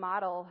failed to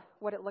model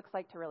what it looks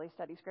like to really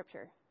study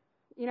Scripture.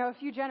 You know, a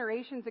few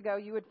generations ago,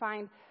 you would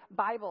find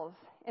Bibles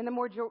in the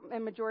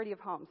majority of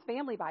homes,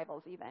 family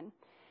Bibles even.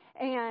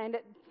 And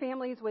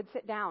families would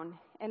sit down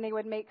and they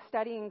would make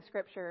studying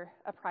Scripture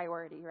a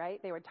priority, right?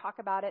 They would talk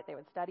about it, they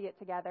would study it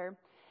together.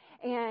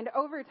 And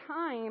over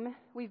time,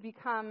 we've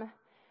become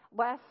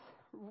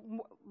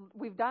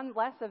we've done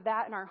less of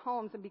that in our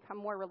homes and become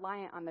more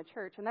reliant on the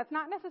church. And that's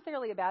not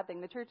necessarily a bad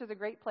thing. The church is a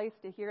great place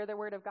to hear the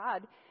Word of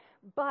God.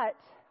 But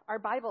our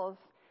Bibles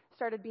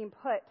started being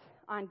put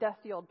on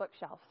dusty old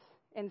bookshelves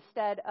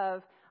instead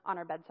of on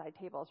our bedside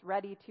tables,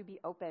 ready to be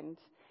opened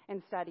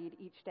and studied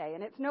each day.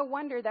 And it's no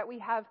wonder that we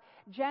have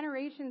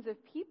generations of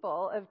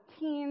people, of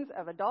teens,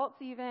 of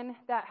adults even,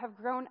 that have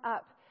grown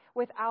up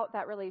without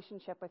that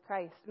relationship with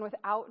Christ and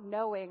without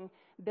knowing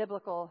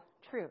biblical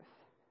truth.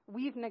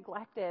 We've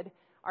neglected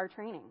our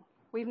training.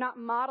 We've not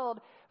modeled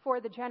for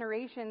the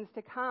generations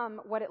to come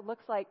what it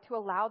looks like to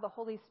allow the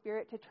Holy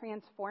Spirit to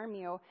transform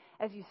you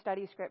as you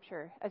study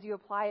Scripture, as you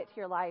apply it to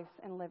your life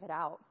and live it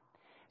out.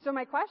 So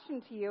my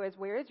question to you is,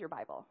 where is your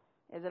Bible?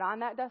 Is it on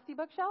that dusty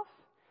bookshelf?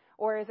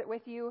 Or is it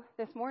with you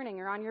this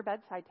morning or on your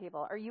bedside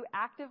table? Are you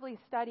actively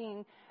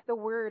studying the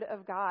Word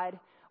of God?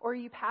 Or are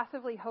you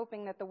passively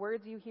hoping that the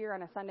words you hear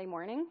on a Sunday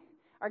morning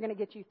are going to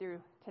get you through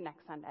to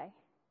next Sunday?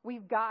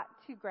 We've got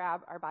to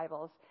grab our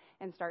Bibles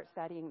and start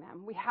studying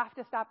them. We have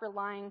to stop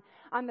relying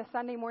on the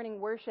Sunday morning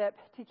worship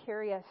to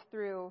carry us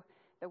through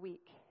the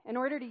week. In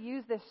order to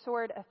use this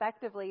sword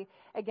effectively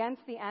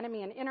against the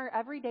enemy and in our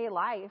everyday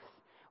lives,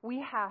 we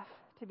have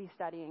to be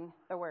studying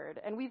the Word.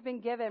 And we've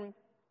been given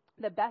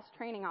the best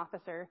training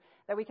officer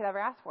that we could ever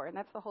ask for, and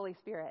that's the Holy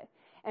Spirit.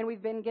 And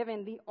we've been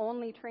given the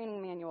only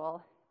training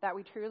manual that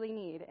we truly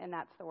need, and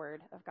that's the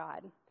Word of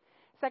God.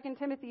 2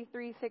 Timothy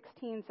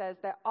 3:16 says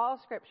that all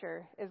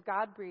Scripture is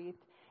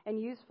God-breathed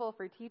and useful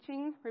for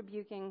teaching,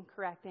 rebuking,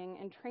 correcting,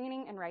 and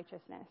training in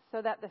righteousness,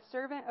 so that the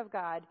servant of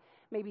God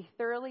may be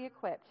thoroughly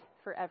equipped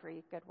for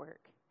every good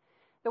work.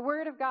 The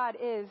Word of God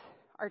is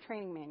our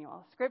training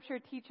manual. Scripture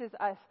teaches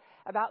us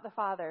about the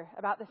Father,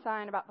 about the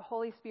Son, about the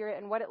Holy Spirit,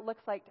 and what it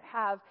looks like to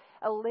have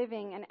a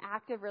living and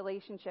active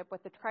relationship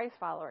with the Christ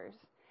followers.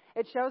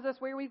 It shows us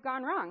where we've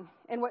gone wrong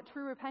and what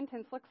true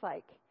repentance looks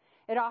like.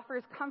 It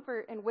offers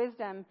comfort and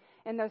wisdom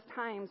in those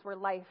times where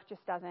life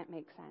just doesn't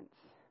make sense.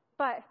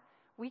 But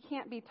we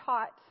can't be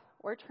taught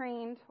or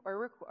trained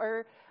or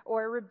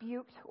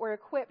rebuked or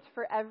equipped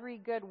for every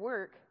good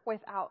work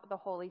without the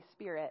Holy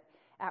Spirit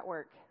at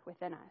work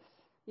within us.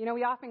 You know,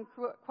 we often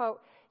quote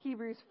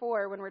Hebrews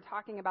 4 when we're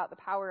talking about the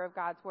power of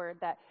God's Word,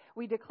 that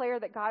we declare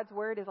that God's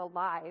Word is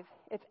alive,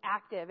 it's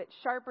active, it's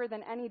sharper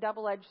than any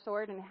double-edged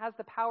sword, and it has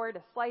the power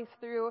to slice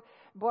through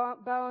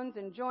bones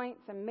and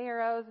joints and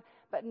marrows.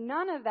 But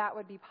none of that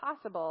would be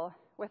possible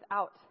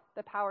without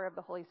the power of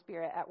the Holy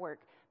Spirit at work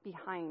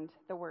behind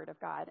the Word of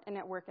God and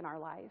at work in our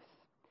lives.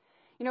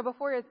 You know,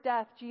 before his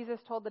death, Jesus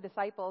told the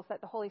disciples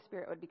that the Holy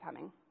Spirit would be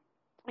coming.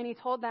 And he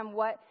told them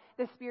what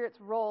the Spirit's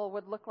role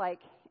would look like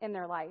in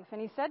their life. And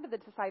he said to the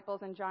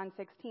disciples in John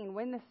 16,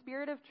 "When the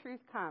Spirit of truth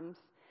comes,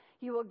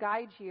 he will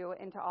guide you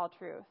into all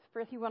truth.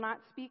 For he will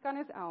not speak on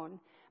his own,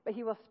 but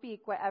he will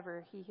speak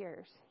whatever he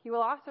hears. He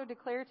will also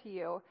declare to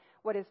you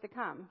what is to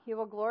come. He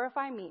will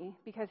glorify me,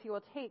 because he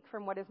will take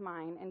from what is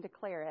mine and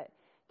declare it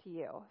to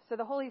you." So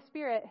the Holy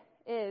Spirit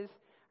is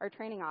our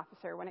training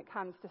officer when it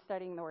comes to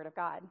studying the Word of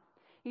God.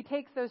 He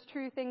takes those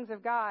true things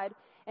of God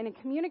and he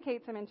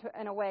communicates them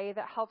in a way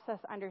that helps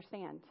us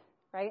understand,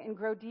 right, and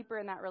grow deeper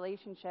in that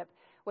relationship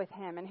with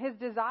him. And his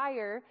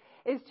desire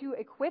is to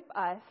equip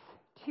us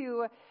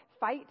to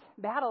fight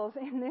battles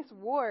in this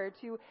war,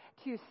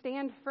 to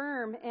stand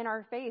firm in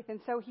our faith.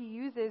 And so he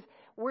uses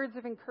words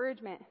of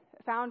encouragement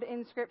found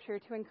in Scripture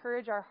to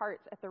encourage our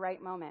hearts at the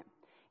right moment.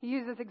 He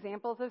uses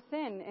examples of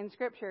sin in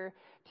Scripture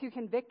to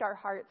convict our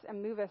hearts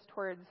and move us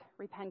towards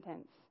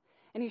repentance.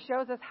 And he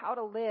shows us how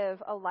to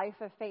live a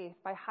life of faith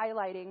by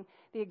highlighting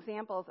the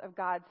examples of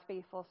God's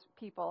faithful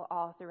people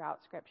all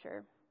throughout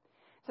Scripture.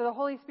 So the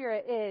Holy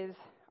Spirit is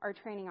our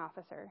training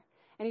officer.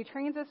 And he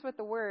trains us with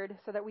the Word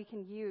so that we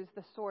can use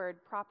the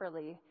sword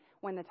properly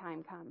when the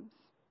time comes.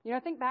 You know,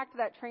 think back to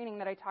that training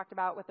that I talked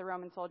about with the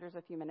Roman soldiers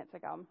a few minutes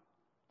ago.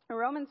 A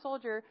Roman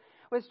soldier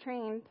was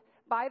trained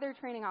by their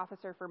training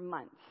officer for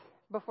months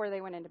before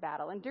they went into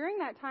battle. And during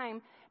that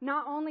time,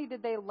 not only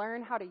did they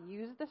learn how to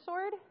use the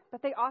sword,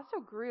 but they also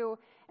grew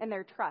in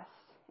their trust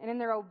and in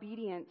their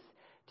obedience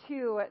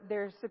to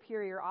their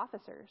superior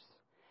officers.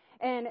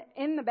 And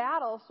in the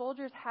battle,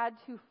 soldiers had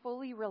to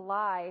fully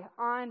rely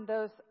on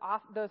those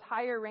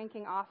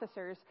higher-ranking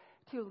officers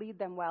to lead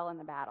them well in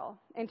the battle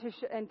and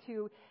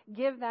to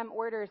give them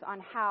orders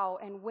on how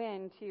and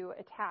when to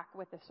attack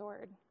with the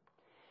sword.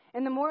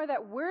 And the more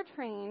that we're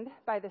trained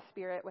by the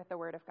Spirit with the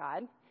Word of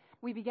God,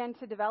 we begin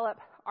to develop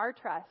our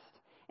trust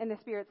in the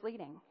Spirit's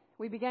leading.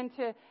 We begin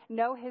to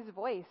know his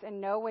voice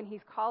and know when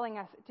he's calling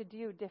us to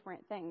do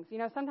different things. You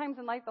know, sometimes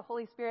in life, the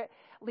Holy Spirit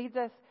leads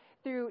us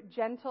through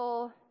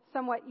gentle,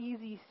 somewhat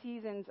easy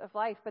seasons of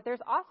life. But there's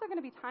also going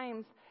to be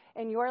times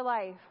in your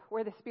life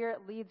where the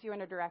Spirit leads you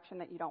in a direction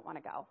that you don't want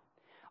to go,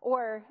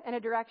 or in a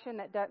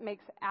direction that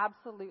makes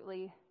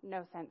absolutely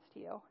no sense to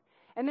you.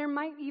 And there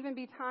might even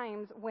be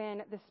times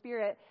when the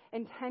Spirit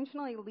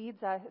intentionally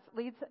leads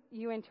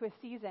you into a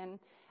season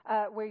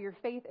where your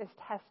faith is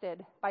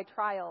tested by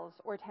trials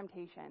or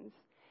temptations.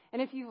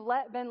 And if you've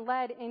been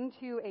led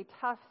into a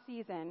tough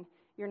season,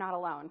 you're not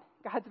alone.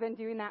 God's been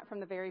doing that from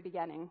the very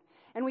beginning.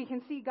 And we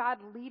can see God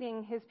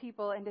leading his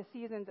people into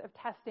seasons of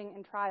testing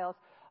and trials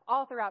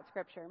all throughout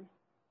Scripture.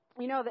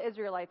 You know, the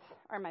Israelites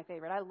are my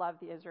favorite. I love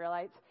the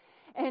Israelites.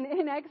 And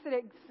in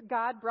Exodus,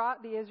 God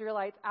brought the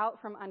Israelites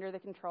out from under the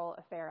control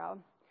of Pharaoh.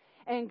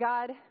 And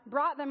God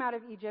brought them out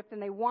of Egypt,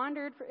 and they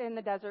wandered in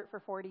the desert for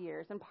 40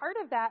 years. And part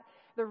of that,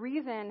 the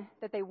reason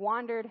that they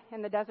wandered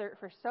in the desert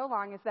for so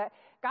long, is that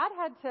God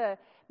had to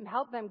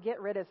help them get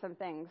rid of some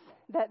things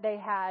that they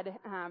had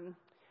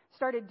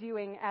started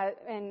doing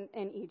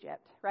in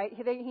Egypt, right?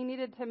 He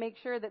needed to make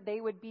sure that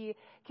they would be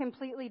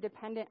completely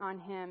dependent on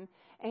him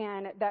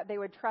and that they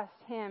would trust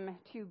him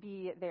to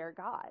be their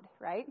God,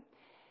 right?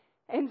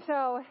 And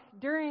so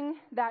during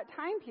that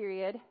time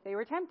period, they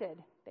were tempted,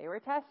 they were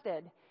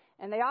tested,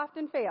 and they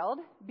often failed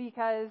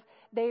because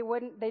they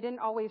didn't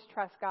always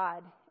trust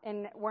God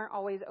and weren't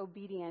always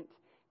obedient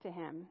to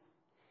him.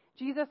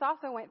 Jesus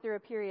also went through a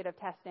period of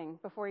testing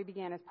before he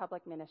began his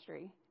public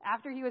ministry.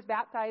 After he was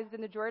baptized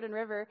in the Jordan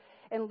River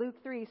in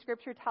Luke 3,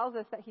 Scripture tells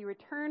us that he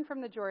returned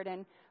from the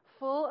Jordan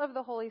full of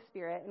the Holy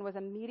Spirit and was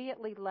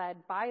immediately led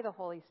by the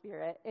Holy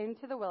Spirit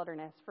into the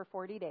wilderness for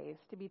 40 days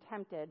to be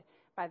tempted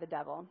by the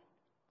devil.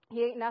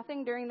 He ate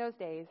nothing during those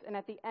days, and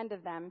at the end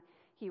of them,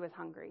 he was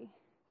hungry.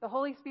 The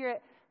Holy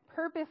Spirit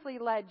purposely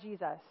led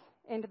Jesus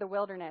into the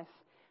wilderness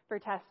for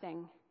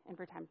testing and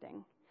for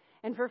tempting.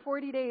 And for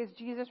 40 days,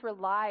 Jesus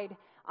relied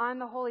on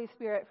the Holy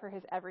Spirit for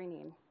his every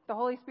need. The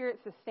Holy Spirit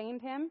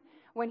sustained him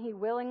when he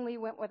willingly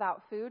went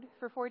without food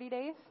for 40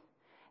 days.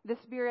 The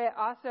Spirit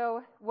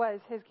also was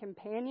his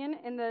companion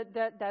in the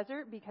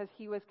desert because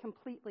he was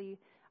completely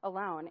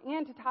alone.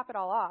 And to top it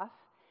all off,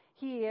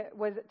 he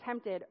was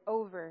tempted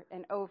over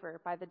and over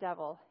by the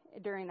devil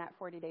during that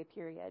 40-day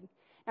period.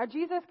 Now,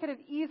 Jesus could have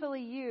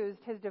easily used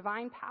his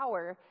divine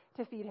power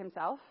to feed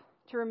himself,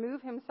 to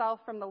remove himself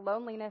from the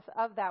loneliness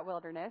of that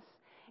wilderness,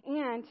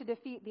 and to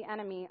defeat the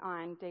enemy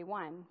on day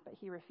one, but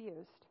he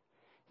refused.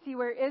 See,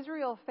 where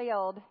Israel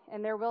failed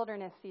in their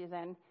wilderness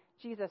season,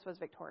 Jesus was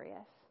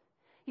victorious.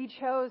 He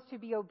chose to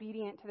be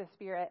obedient to the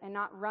Spirit and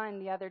not run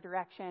the other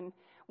direction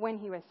when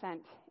he was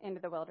sent into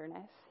the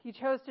wilderness. He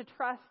chose to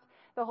trust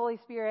the Holy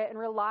Spirit and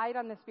relied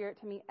on the Spirit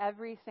to meet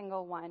every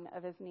single one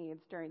of his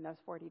needs during those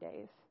 40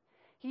 days.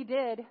 He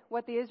did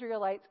what the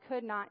Israelites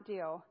could not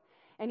do,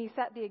 and he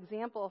set the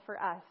example for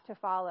us to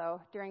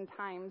follow during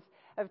times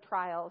of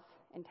trials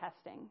and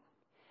testing.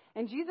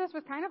 And Jesus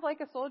was kind of like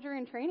a soldier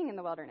in training in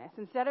the wilderness.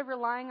 Instead of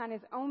relying on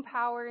his own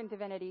power and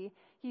divinity,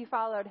 he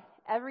followed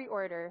every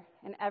order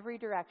and every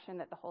direction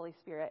that the Holy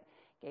Spirit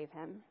gave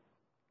him.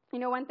 You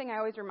know, one thing I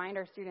always remind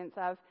our students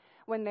of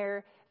when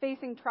they're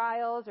facing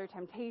trials or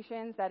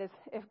temptations, that is,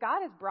 if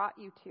God has brought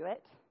you to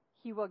it,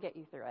 he will get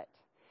you through it.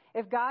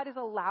 If God is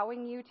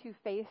allowing you to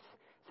face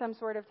some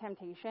sort of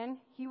temptation,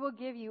 he will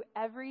give you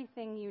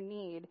everything you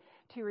need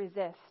to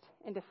resist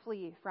and to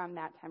flee from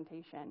that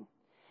temptation.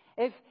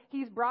 If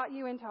he's brought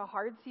you into a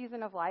hard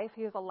season of life,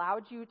 he has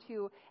allowed you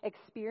to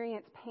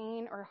experience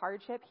pain or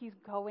hardship, he's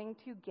going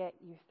to get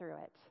you through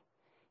it.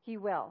 He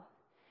will.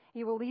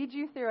 He will lead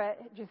you through it.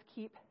 Just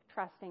keep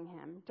trusting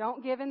him.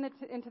 Don't give into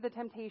the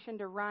temptation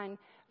to run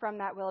from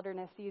that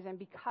wilderness season,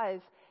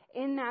 because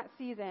in that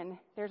season,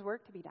 there's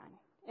work to be done.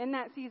 In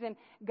that season,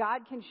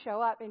 God can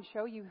show up and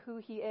show you who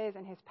he is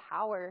and his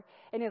power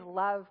and his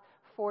love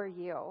for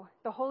you.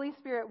 The Holy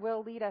Spirit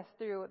will lead us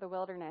through the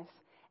wilderness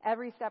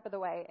every step of the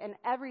way. And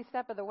every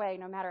step of the way,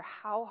 no matter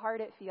how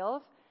hard it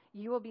feels,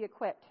 you will be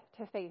equipped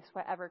to face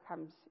whatever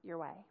comes your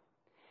way.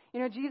 You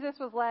know, Jesus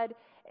was led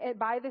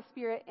by the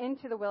Spirit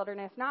into the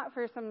wilderness, not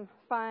for some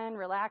fun,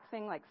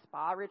 relaxing, like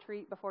spa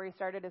retreat before he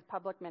started his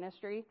public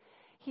ministry.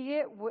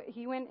 He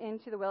went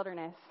into the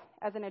wilderness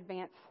as an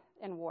advance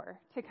in war,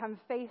 to come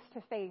face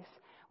to face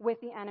with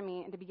the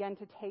enemy and to begin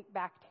to take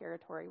back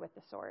territory with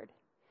the sword.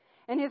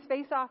 In his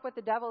face-off with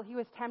the devil, he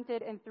was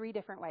tempted in 3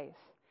 different ways.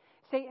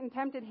 Satan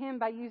tempted him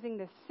by using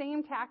the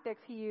same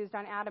tactics he used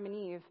on Adam and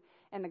Eve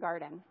in the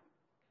garden.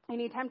 And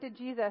he tempted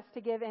Jesus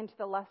to give in to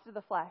the lust of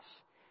the flesh,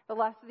 the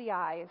lust of the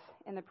eyes,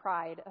 and the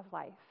pride of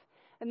life.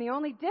 And the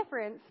only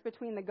difference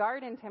between the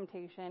garden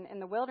temptation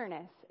and the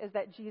wilderness is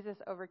that Jesus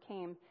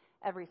overcame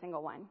every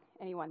single one,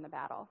 and he won the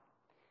battle.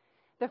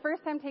 The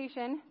first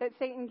temptation that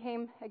Satan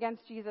came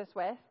against Jesus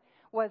with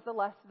was the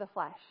lust of the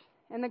flesh.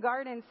 In the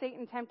garden,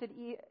 Satan tempted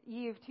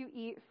Eve to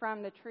eat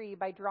from the tree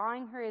by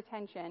drawing her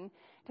attention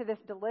to this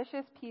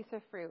delicious piece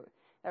of fruit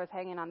that was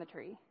hanging on the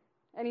tree.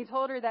 And he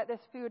told her that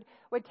this food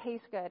would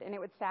taste good and it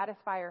would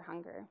satisfy her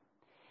hunger.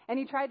 And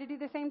he tried to do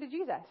the same to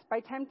Jesus by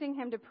tempting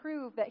him to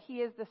prove that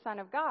he is the Son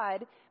of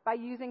God by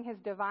using his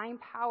divine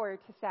power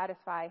to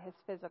satisfy his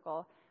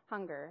physical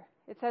hunger.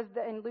 It says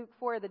that in Luke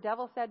 4, the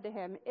devil said to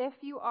him, "If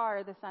you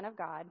are the Son of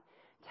God,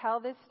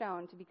 tell this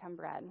stone to become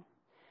bread."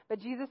 But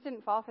Jesus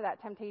didn't fall for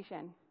that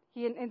temptation.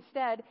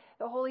 Instead,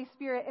 the Holy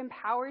Spirit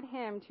empowered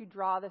him to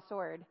draw the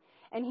sword.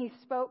 And he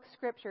spoke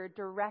Scripture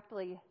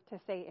directly to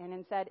Satan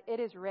and said, "It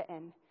is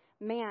written,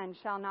 man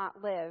shall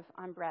not live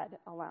on bread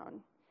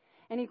alone."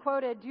 And he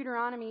quoted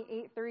Deuteronomy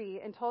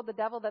 8:3 and told the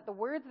devil that the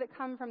words that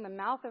come from the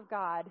mouth of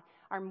God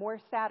are more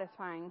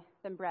satisfying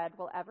than bread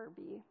will ever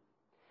be.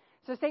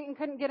 So Satan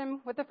couldn't get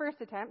him with the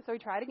first attempt, so he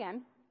tried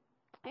again.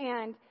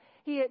 And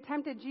he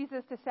tempted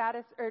Jesus with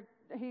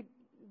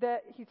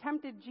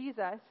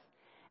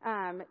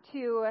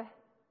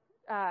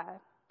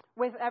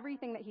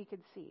everything that he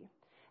could see.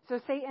 So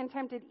Satan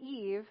tempted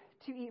Eve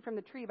to eat from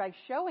the tree by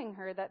showing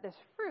her that this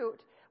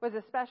fruit was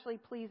especially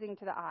pleasing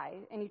to the eye.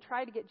 And he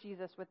tried to get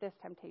Jesus with this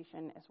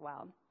temptation as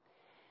well.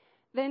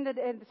 Then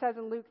it says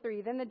in Luke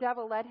 3, then the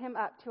devil led him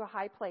up to a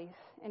high place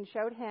and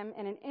showed him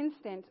in an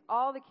instant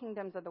all the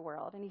kingdoms of the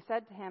world. And he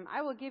said to him,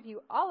 I will give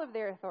you all of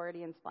their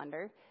authority and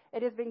splendor.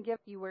 It has been given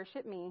you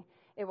worship me.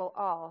 It will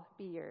all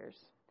be yours.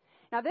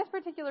 Now, this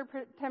particular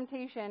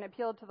temptation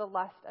appealed to the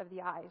lust of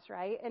the eyes,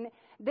 right? And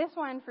this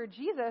one for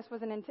Jesus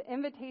was an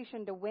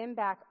invitation to win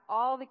back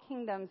all the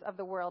kingdoms of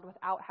the world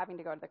without having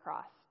to go to the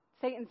cross.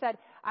 Satan said,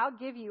 I'll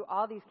give you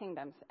all these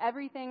kingdoms.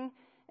 Everything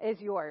is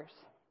yours,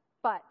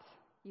 but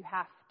you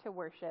have to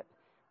worship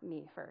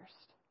me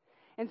first.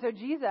 And so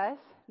Jesus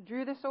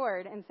drew the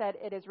sword and said,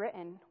 it is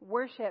written,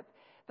 worship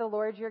the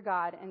Lord your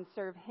God and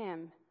serve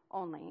him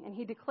only. And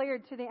he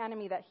declared to the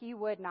enemy that he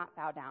would not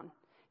bow down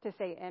to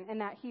Satan and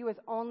that he was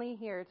only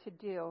here to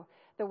do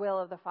the will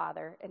of the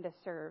Father and to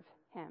serve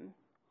him.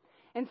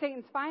 And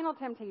Satan's final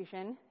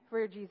temptation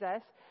for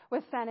Jesus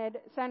was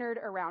centered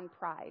around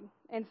pride.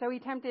 And so he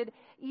tempted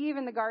Eve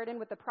in the garden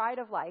with the pride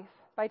of life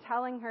by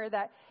telling her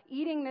that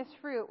eating this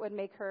fruit would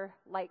make her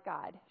like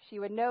God. She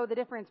would know the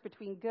difference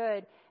between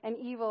good and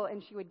evil,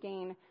 and she would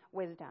gain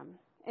wisdom.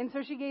 And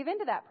so she gave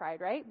into that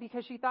pride, right?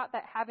 Because she thought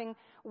that having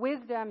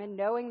wisdom and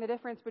knowing the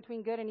difference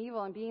between good and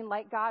evil and being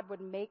like God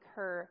would make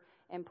her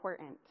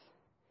important.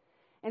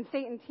 And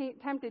Satan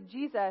tempted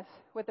Jesus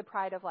with the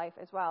pride of life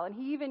as well. And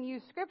he even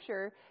used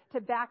scripture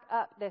to back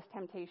up this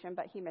temptation,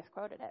 but he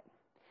misquoted it.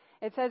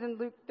 It says in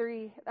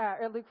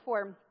Luke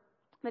 4,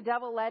 the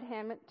devil led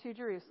him to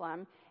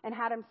Jerusalem and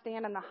had him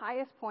stand on the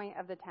highest point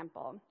of the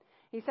temple.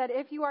 He said,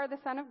 if you are the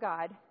Son of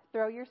God,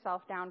 throw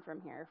yourself down from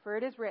here, for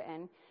it is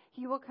written,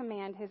 he will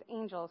command his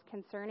angels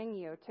concerning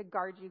you to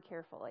guard you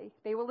carefully.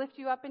 They will lift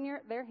you up in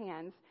their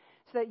hands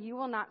so that you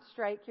will not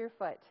strike your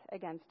foot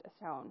against a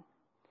stone.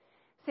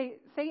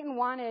 Satan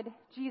wanted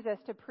Jesus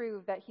to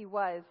prove that he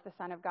was the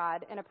Son of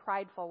God in a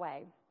prideful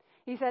way.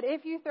 He said,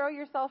 if you throw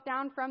yourself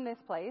down from this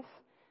place,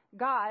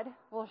 God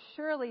will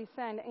surely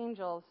send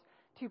angels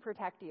to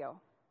protect you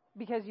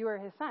because you are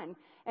his son.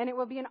 And it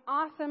will be an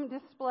awesome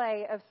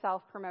display of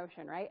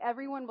self-promotion, right?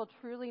 Everyone will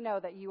truly know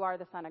that you are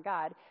the Son of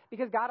God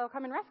because God will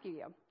come and rescue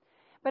you.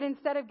 But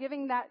instead of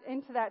giving that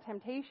into that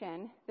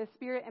temptation, the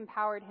Spirit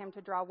empowered him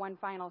to draw one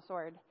final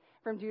sword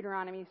from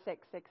Deuteronomy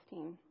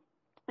 6:16.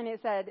 And he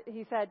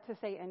said to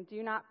Satan,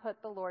 do not put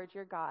the Lord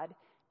your God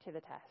to the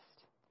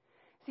test.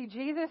 See,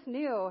 Jesus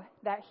knew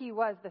that he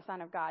was the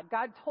Son of God.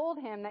 God told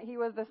him that he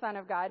was the Son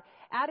of God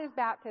at his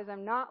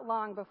baptism not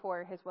long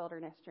before his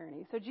wilderness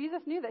journey. So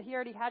Jesus knew that he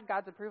already had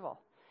God's approval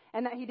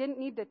and that he didn't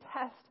need to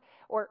test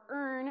or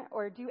earn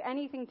or do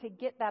anything to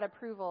get that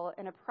approval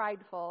in a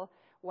prideful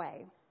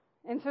way.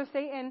 And so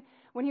Satan,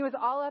 when he was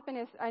all up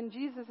in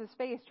Jesus'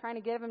 face trying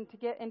to get him to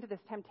get into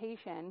this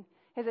temptation,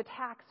 his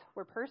attacks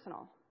were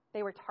personal.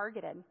 They were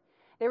targeted.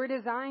 They were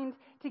designed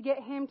to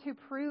get him to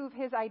prove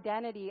his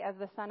identity as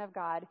the Son of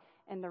God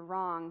in the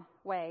wrong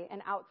way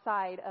and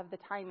outside of the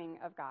timing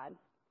of God.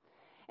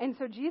 And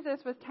so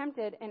Jesus was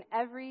tempted in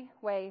every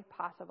way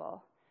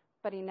possible,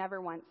 but he never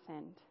once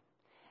sinned.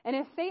 And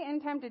if Satan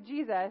tempted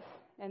Jesus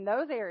in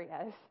those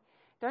areas,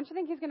 don't you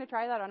think he's going to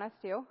try that on us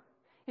too?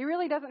 He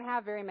really doesn't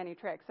have very many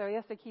tricks, so he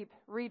has to keep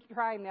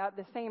retrying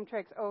the same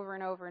tricks over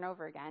and over and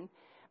over again.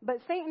 But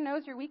Satan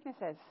knows your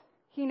weaknesses.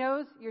 He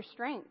knows your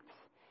strengths.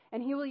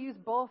 And he will use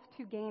both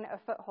to gain a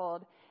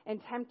foothold and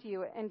tempt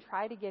you and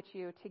try to get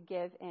you to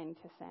give in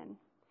to sin.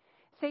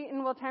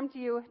 Satan will tempt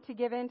you to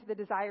give in to the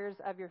desires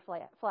of your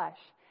flesh.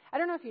 I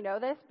don't know if you know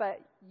this,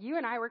 but you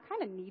and I, we're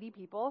kind of needy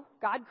people.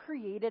 God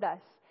created us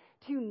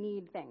to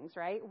need things,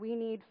 right? We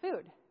need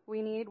food.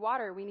 We need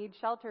water. We need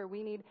shelter.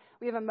 We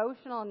have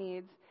emotional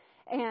needs.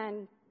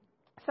 And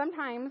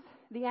sometimes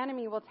the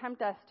enemy will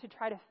tempt us to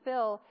try to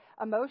fill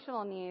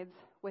emotional needs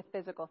with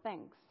physical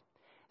things.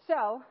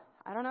 So,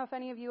 I don't know if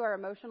any of you are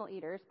emotional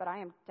eaters, but I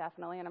am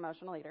definitely an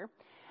emotional eater.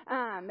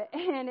 And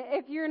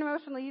if you're an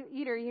emotional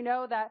eater, you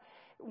know that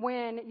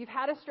when you've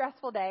had a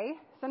stressful day,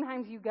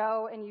 sometimes you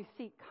go and you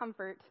seek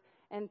comfort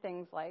in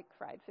things like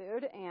fried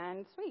food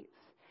and sweets.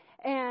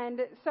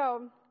 And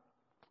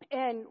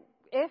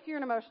if you're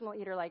an emotional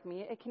eater like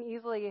me, it can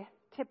easily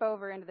tip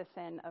over into the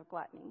sin of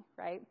gluttony,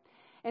 right?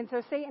 And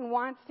so Satan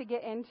wants to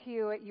get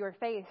into your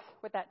face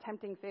with that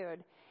tempting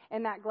food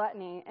and that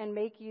gluttony and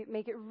make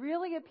it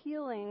really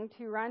appealing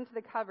to run to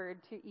the cupboard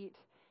to eat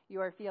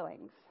your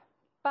feelings.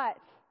 But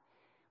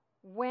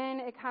when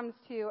it comes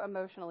to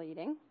emotional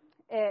eating,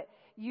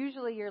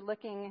 usually you're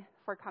looking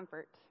for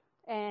comfort.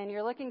 And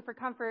you're looking for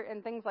comfort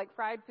in things like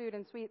fried food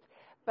and sweets,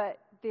 but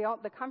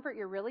the comfort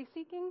you're really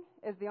seeking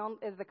is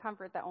the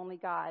comfort that only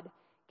God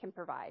can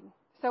provide.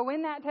 So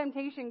when that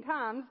temptation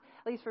comes,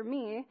 at least for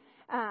me,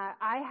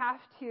 I have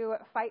to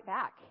fight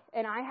back,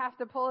 and I have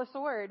to pull a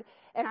sword,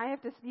 and I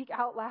have to speak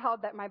out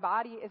loud that my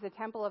body is a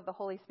temple of the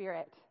Holy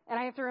Spirit. And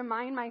I have to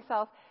remind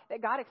myself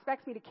that God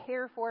expects me to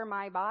care for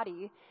my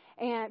body,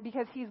 and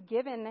because he's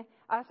given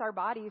us our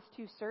bodies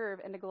to serve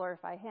and to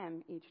glorify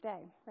him each day,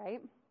 right?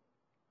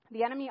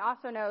 The enemy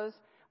also knows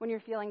when you're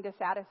feeling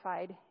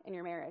dissatisfied in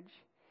your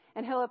marriage,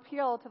 and he'll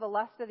appeal to the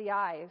lust of the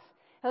eyes.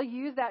 He'll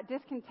use that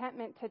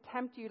discontentment to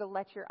tempt you to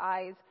let your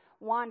eyes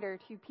wander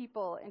to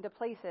people and to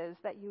places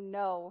that you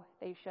know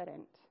they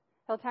shouldn't.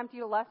 He'll tempt you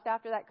to lust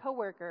after that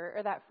coworker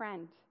or that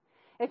friend.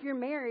 If you're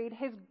married,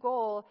 his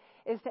goal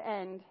is to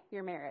end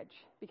your marriage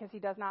because he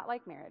does not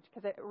like marriage,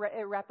 because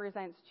it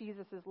represents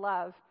Jesus'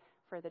 love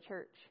for the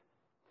church.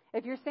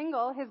 If you're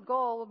single, his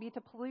goal will be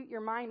to pollute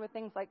your mind with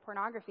things like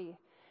pornography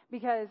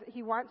because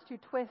he wants to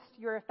twist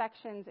your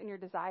affections and your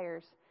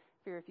desires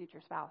for your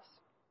future spouse.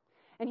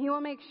 And he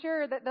will make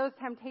sure that those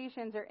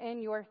temptations are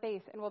in your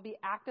face and will be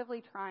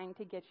actively trying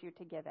to get you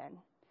to give in.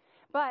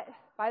 But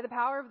by the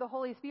power of the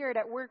Holy Spirit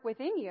at work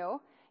within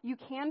you, you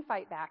can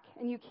fight back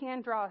and you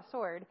can draw a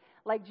sword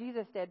like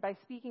Jesus did by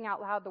speaking out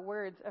loud the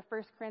words of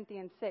 1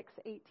 Corinthians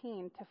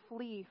 6:18 to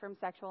flee from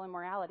sexual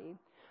immorality.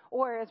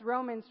 Or as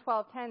Romans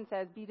 12:10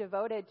 says, be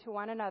devoted to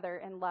one another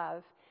in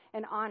love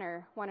and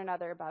honor one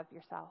another above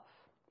yourself.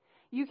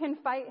 You can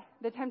fight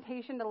the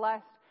temptation to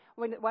lust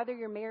whether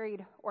you're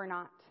married or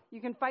not. You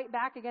can fight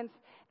back against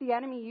the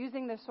enemy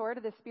using the sword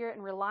of the Spirit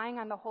and relying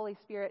on the Holy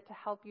Spirit to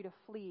help you to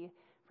flee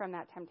from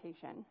that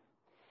temptation.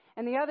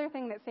 And the other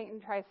thing that Satan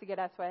tries to get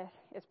us with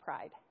is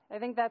pride. I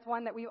think that's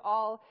one that we've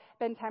all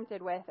been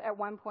tempted with at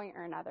one point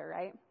or another,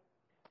 right?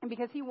 And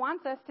because he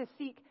wants us to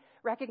seek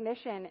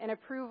recognition and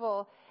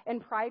approval in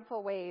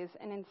prideful ways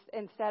and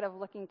instead of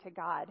looking to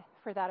God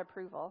for that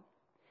approval.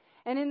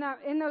 And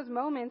in those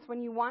moments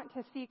when you want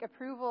to seek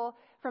approval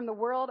from the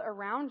world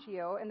around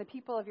you and the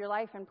people of your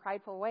life in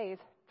prideful ways,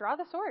 draw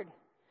the sword.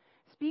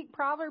 Speak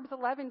Proverbs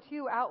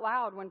 11:2 out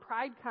loud. When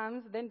pride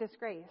comes, then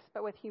disgrace,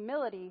 but with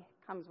humility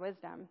comes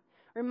wisdom.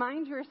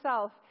 Remind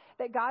yourself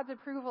that God's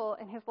approval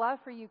and his love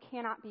for you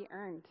cannot be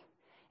earned.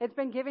 It's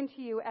been given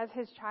to you as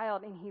his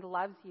child, and he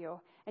loves you,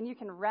 and you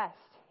can rest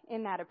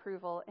in that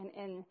approval and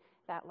in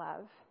that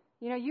love.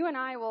 You know, you and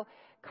I will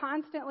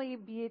constantly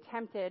be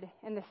tempted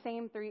in the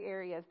same three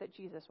areas that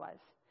Jesus was.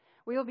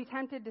 We will be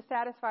tempted to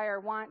satisfy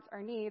our wants,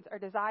 our needs, our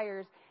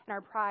desires, and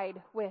our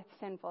pride with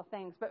sinful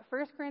things. But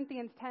 1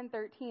 Corinthians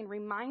 10:13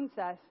 reminds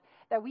us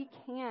that we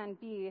can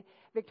be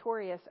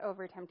victorious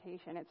over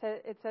temptation.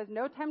 It says,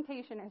 no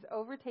temptation has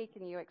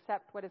overtaken you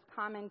except what is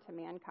common to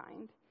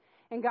mankind.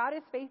 And God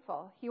is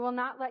faithful. He will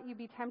not let you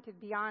be tempted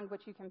beyond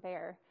what you can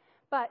bear.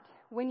 But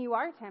when you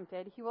are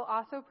tempted, he will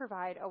also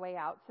provide a way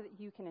out so that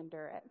you can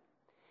endure it.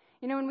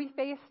 You know, when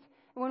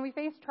we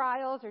face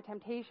trials or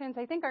temptations,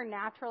 I think our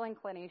natural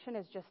inclination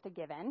is just to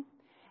give in.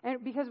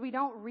 And because we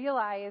don't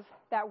realize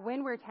that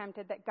when we're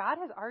tempted, that God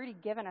has already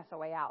given us a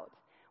way out.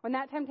 When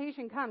that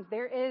temptation comes,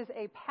 there is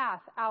a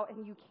path out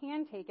and you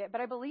can take it. But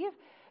I believe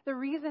the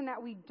reason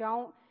that we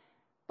don't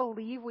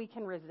believe we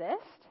can resist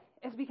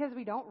is because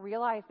we don't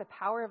realize the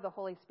power of the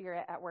Holy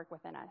Spirit at work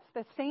within us.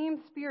 The same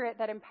Spirit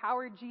that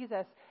empowered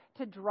Jesus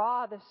to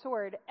draw the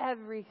sword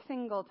every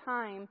single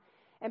time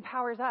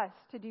empowers us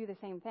to do the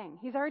same thing.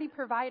 He's already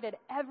provided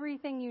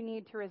everything you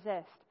need to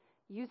resist.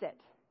 Use it.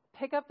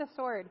 Pick up the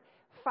sword.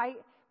 Fight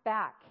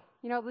back.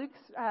 You know,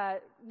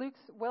 Luke's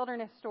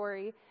wilderness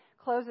story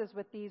closes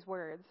with these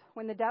words.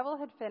 When the devil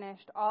had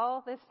finished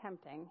all this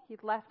tempting,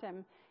 he'd left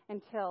him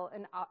until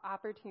an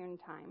opportune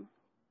time.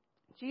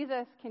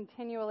 Jesus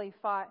continually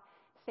fought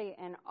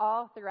Satan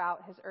all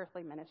throughout his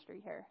earthly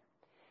ministry here.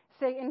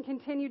 Satan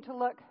continued to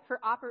look for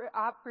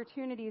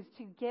opportunities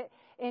to get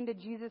into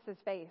Jesus'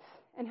 face,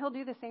 and he'll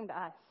do the same to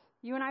us.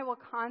 You and I will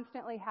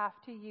constantly have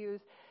to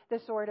use the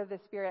sword of the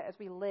Spirit as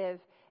we live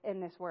in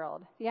this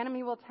world. The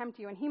enemy will tempt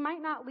you, and he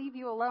might not leave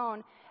you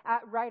alone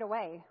right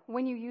away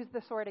when you use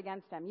the sword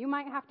against him. You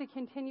might have to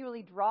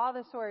continually draw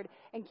the sword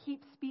and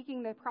keep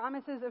speaking the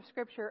promises of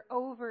Scripture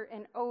over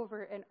and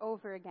over and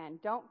over again.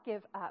 Don't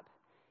give up.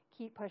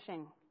 Keep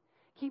pushing.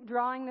 Keep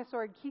drawing the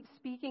sword. Keep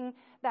speaking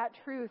that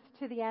truth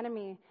to the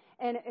enemy.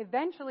 And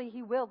eventually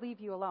he will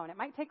leave you alone. It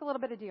might take a little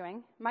bit of doing.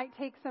 It might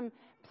take some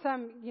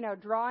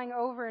drawing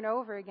over and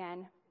over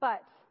again.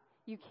 But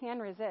you can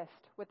resist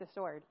with the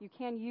sword. You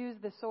can use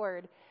the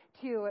sword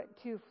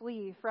to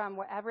flee from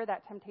whatever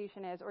that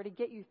temptation is or to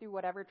get you through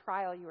whatever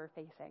trial you are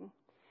facing.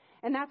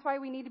 And that's why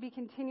we need to be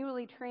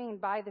continually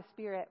trained by the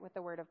Spirit with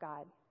the Word of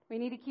God. We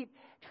need to keep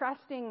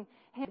trusting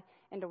him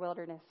into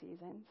wilderness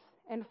seasons.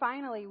 And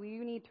finally, we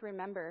need to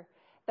remember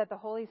that the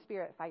Holy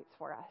Spirit fights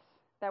for us,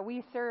 that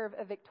we serve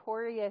a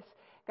victorious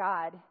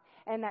God,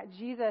 and that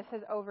Jesus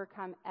has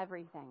overcome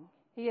everything.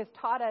 He has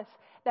taught us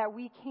that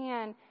we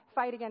can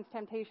fight against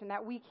temptation,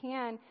 that we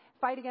can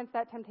fight against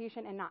that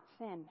temptation and not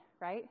sin,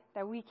 right?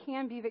 That we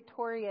can be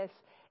victorious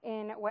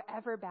in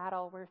whatever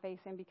battle we're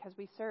facing because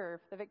we serve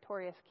the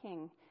victorious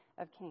King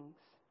of Kings.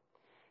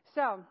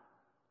 So,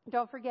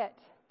 don't forget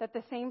that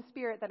the same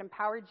Spirit that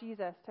empowered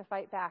Jesus to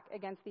fight back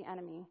against the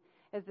enemy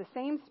is the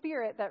same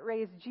Spirit that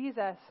raised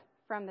Jesus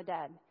from the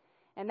dead.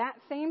 And that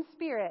same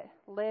Spirit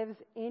lives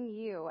in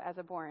you as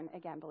a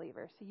born-again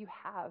believer. So you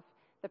have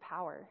the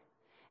power.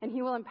 And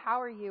he will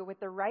empower you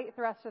with the right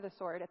thrust of the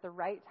sword at the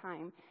right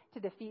time to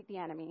defeat the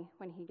enemy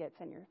when he gets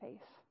in your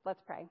face.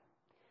 Let's pray.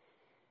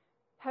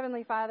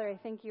 Heavenly Father, I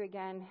thank you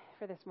again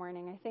for this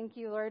morning. I thank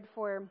you, Lord,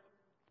 for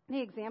the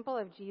example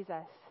of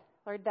Jesus.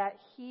 Lord, that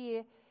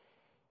he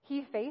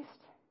faced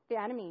the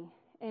enemy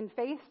in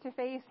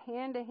face-to-face,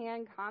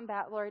 hand-to-hand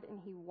combat, Lord, and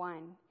he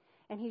won.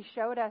 And he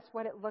showed us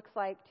what it looks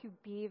like to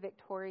be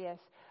victorious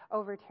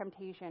over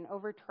temptation,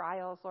 over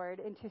trials, Lord,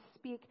 and to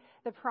speak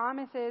the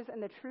promises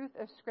and the truth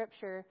of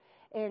Scripture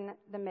in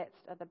the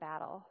midst of the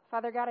battle.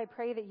 Father God, I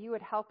pray that you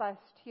would help us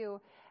to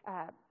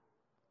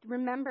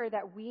remember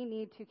that we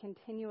need to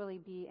continually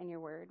be in your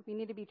word. We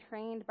need to be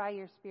trained by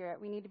your Spirit.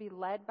 We need to be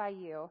led by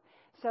you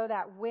so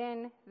that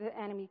when the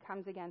enemy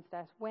comes against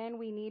us, when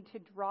we need to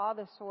draw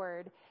the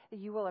sword, that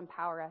you will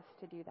empower us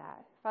to do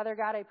that. Father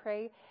God, I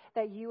pray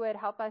that you would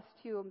help us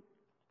to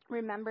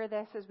remember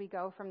this as we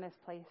go from this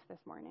place this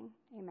morning.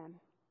 Amen.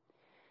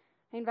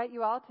 I invite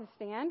you all to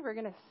stand. We're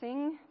going to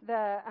sing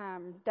the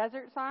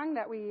desert song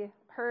that we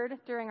heard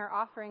during our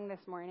offering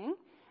this morning.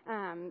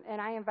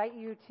 And I invite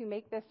you to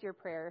make this your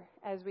prayer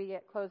as we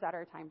close out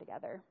our time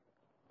together.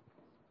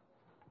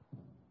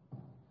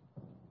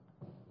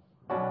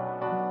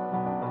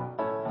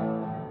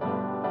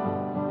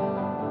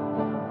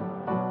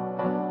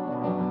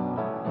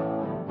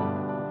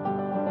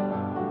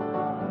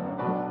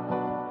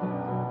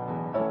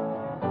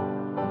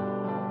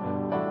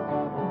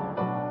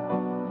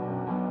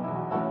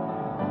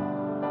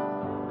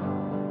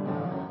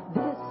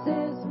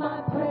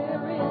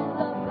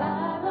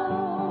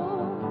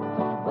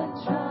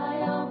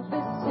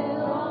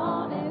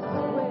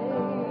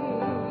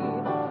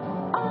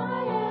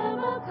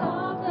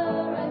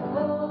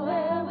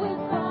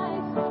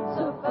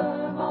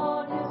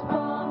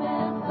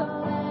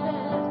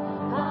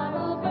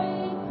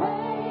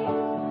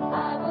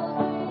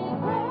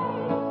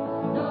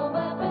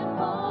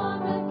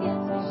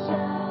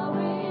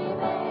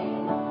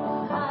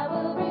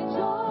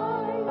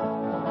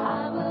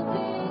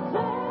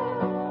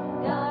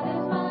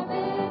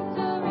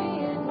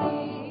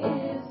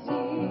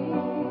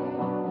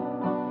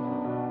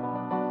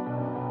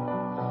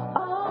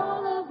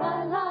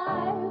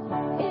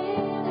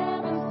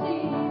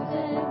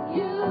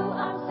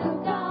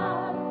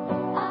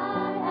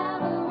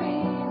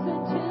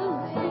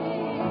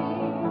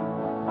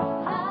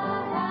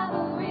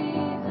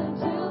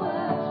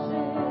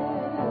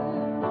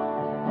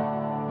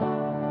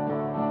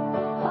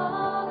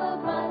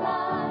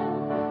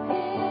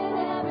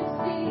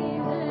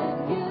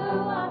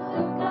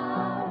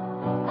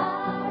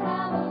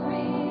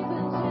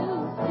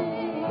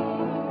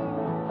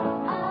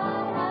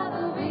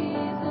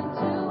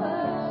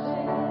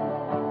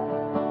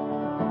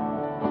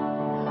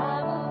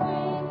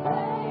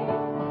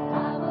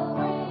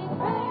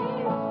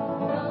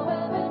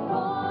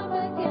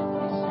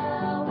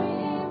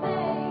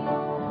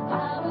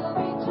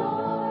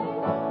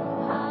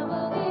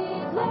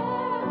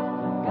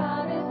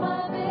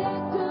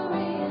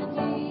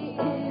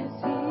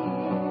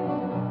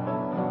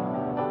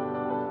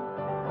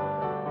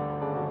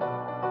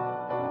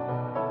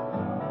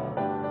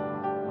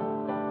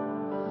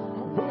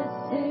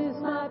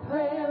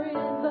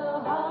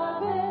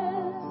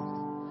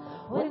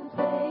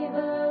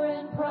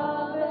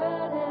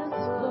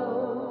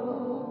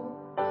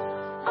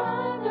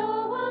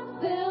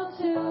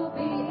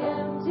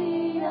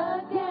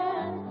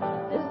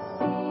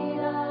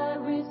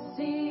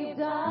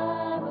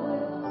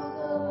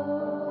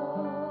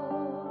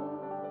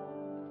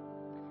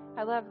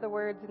 I love the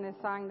words in this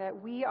song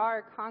that we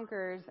are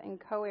conquerors and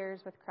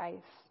co-heirs with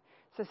Christ.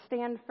 So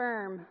stand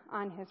firm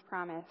on his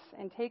promise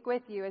and take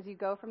with you as you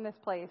go from this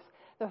place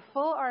the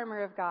full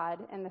armor of God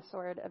and the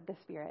sword of the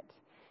Spirit.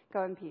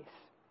 Go in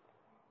peace.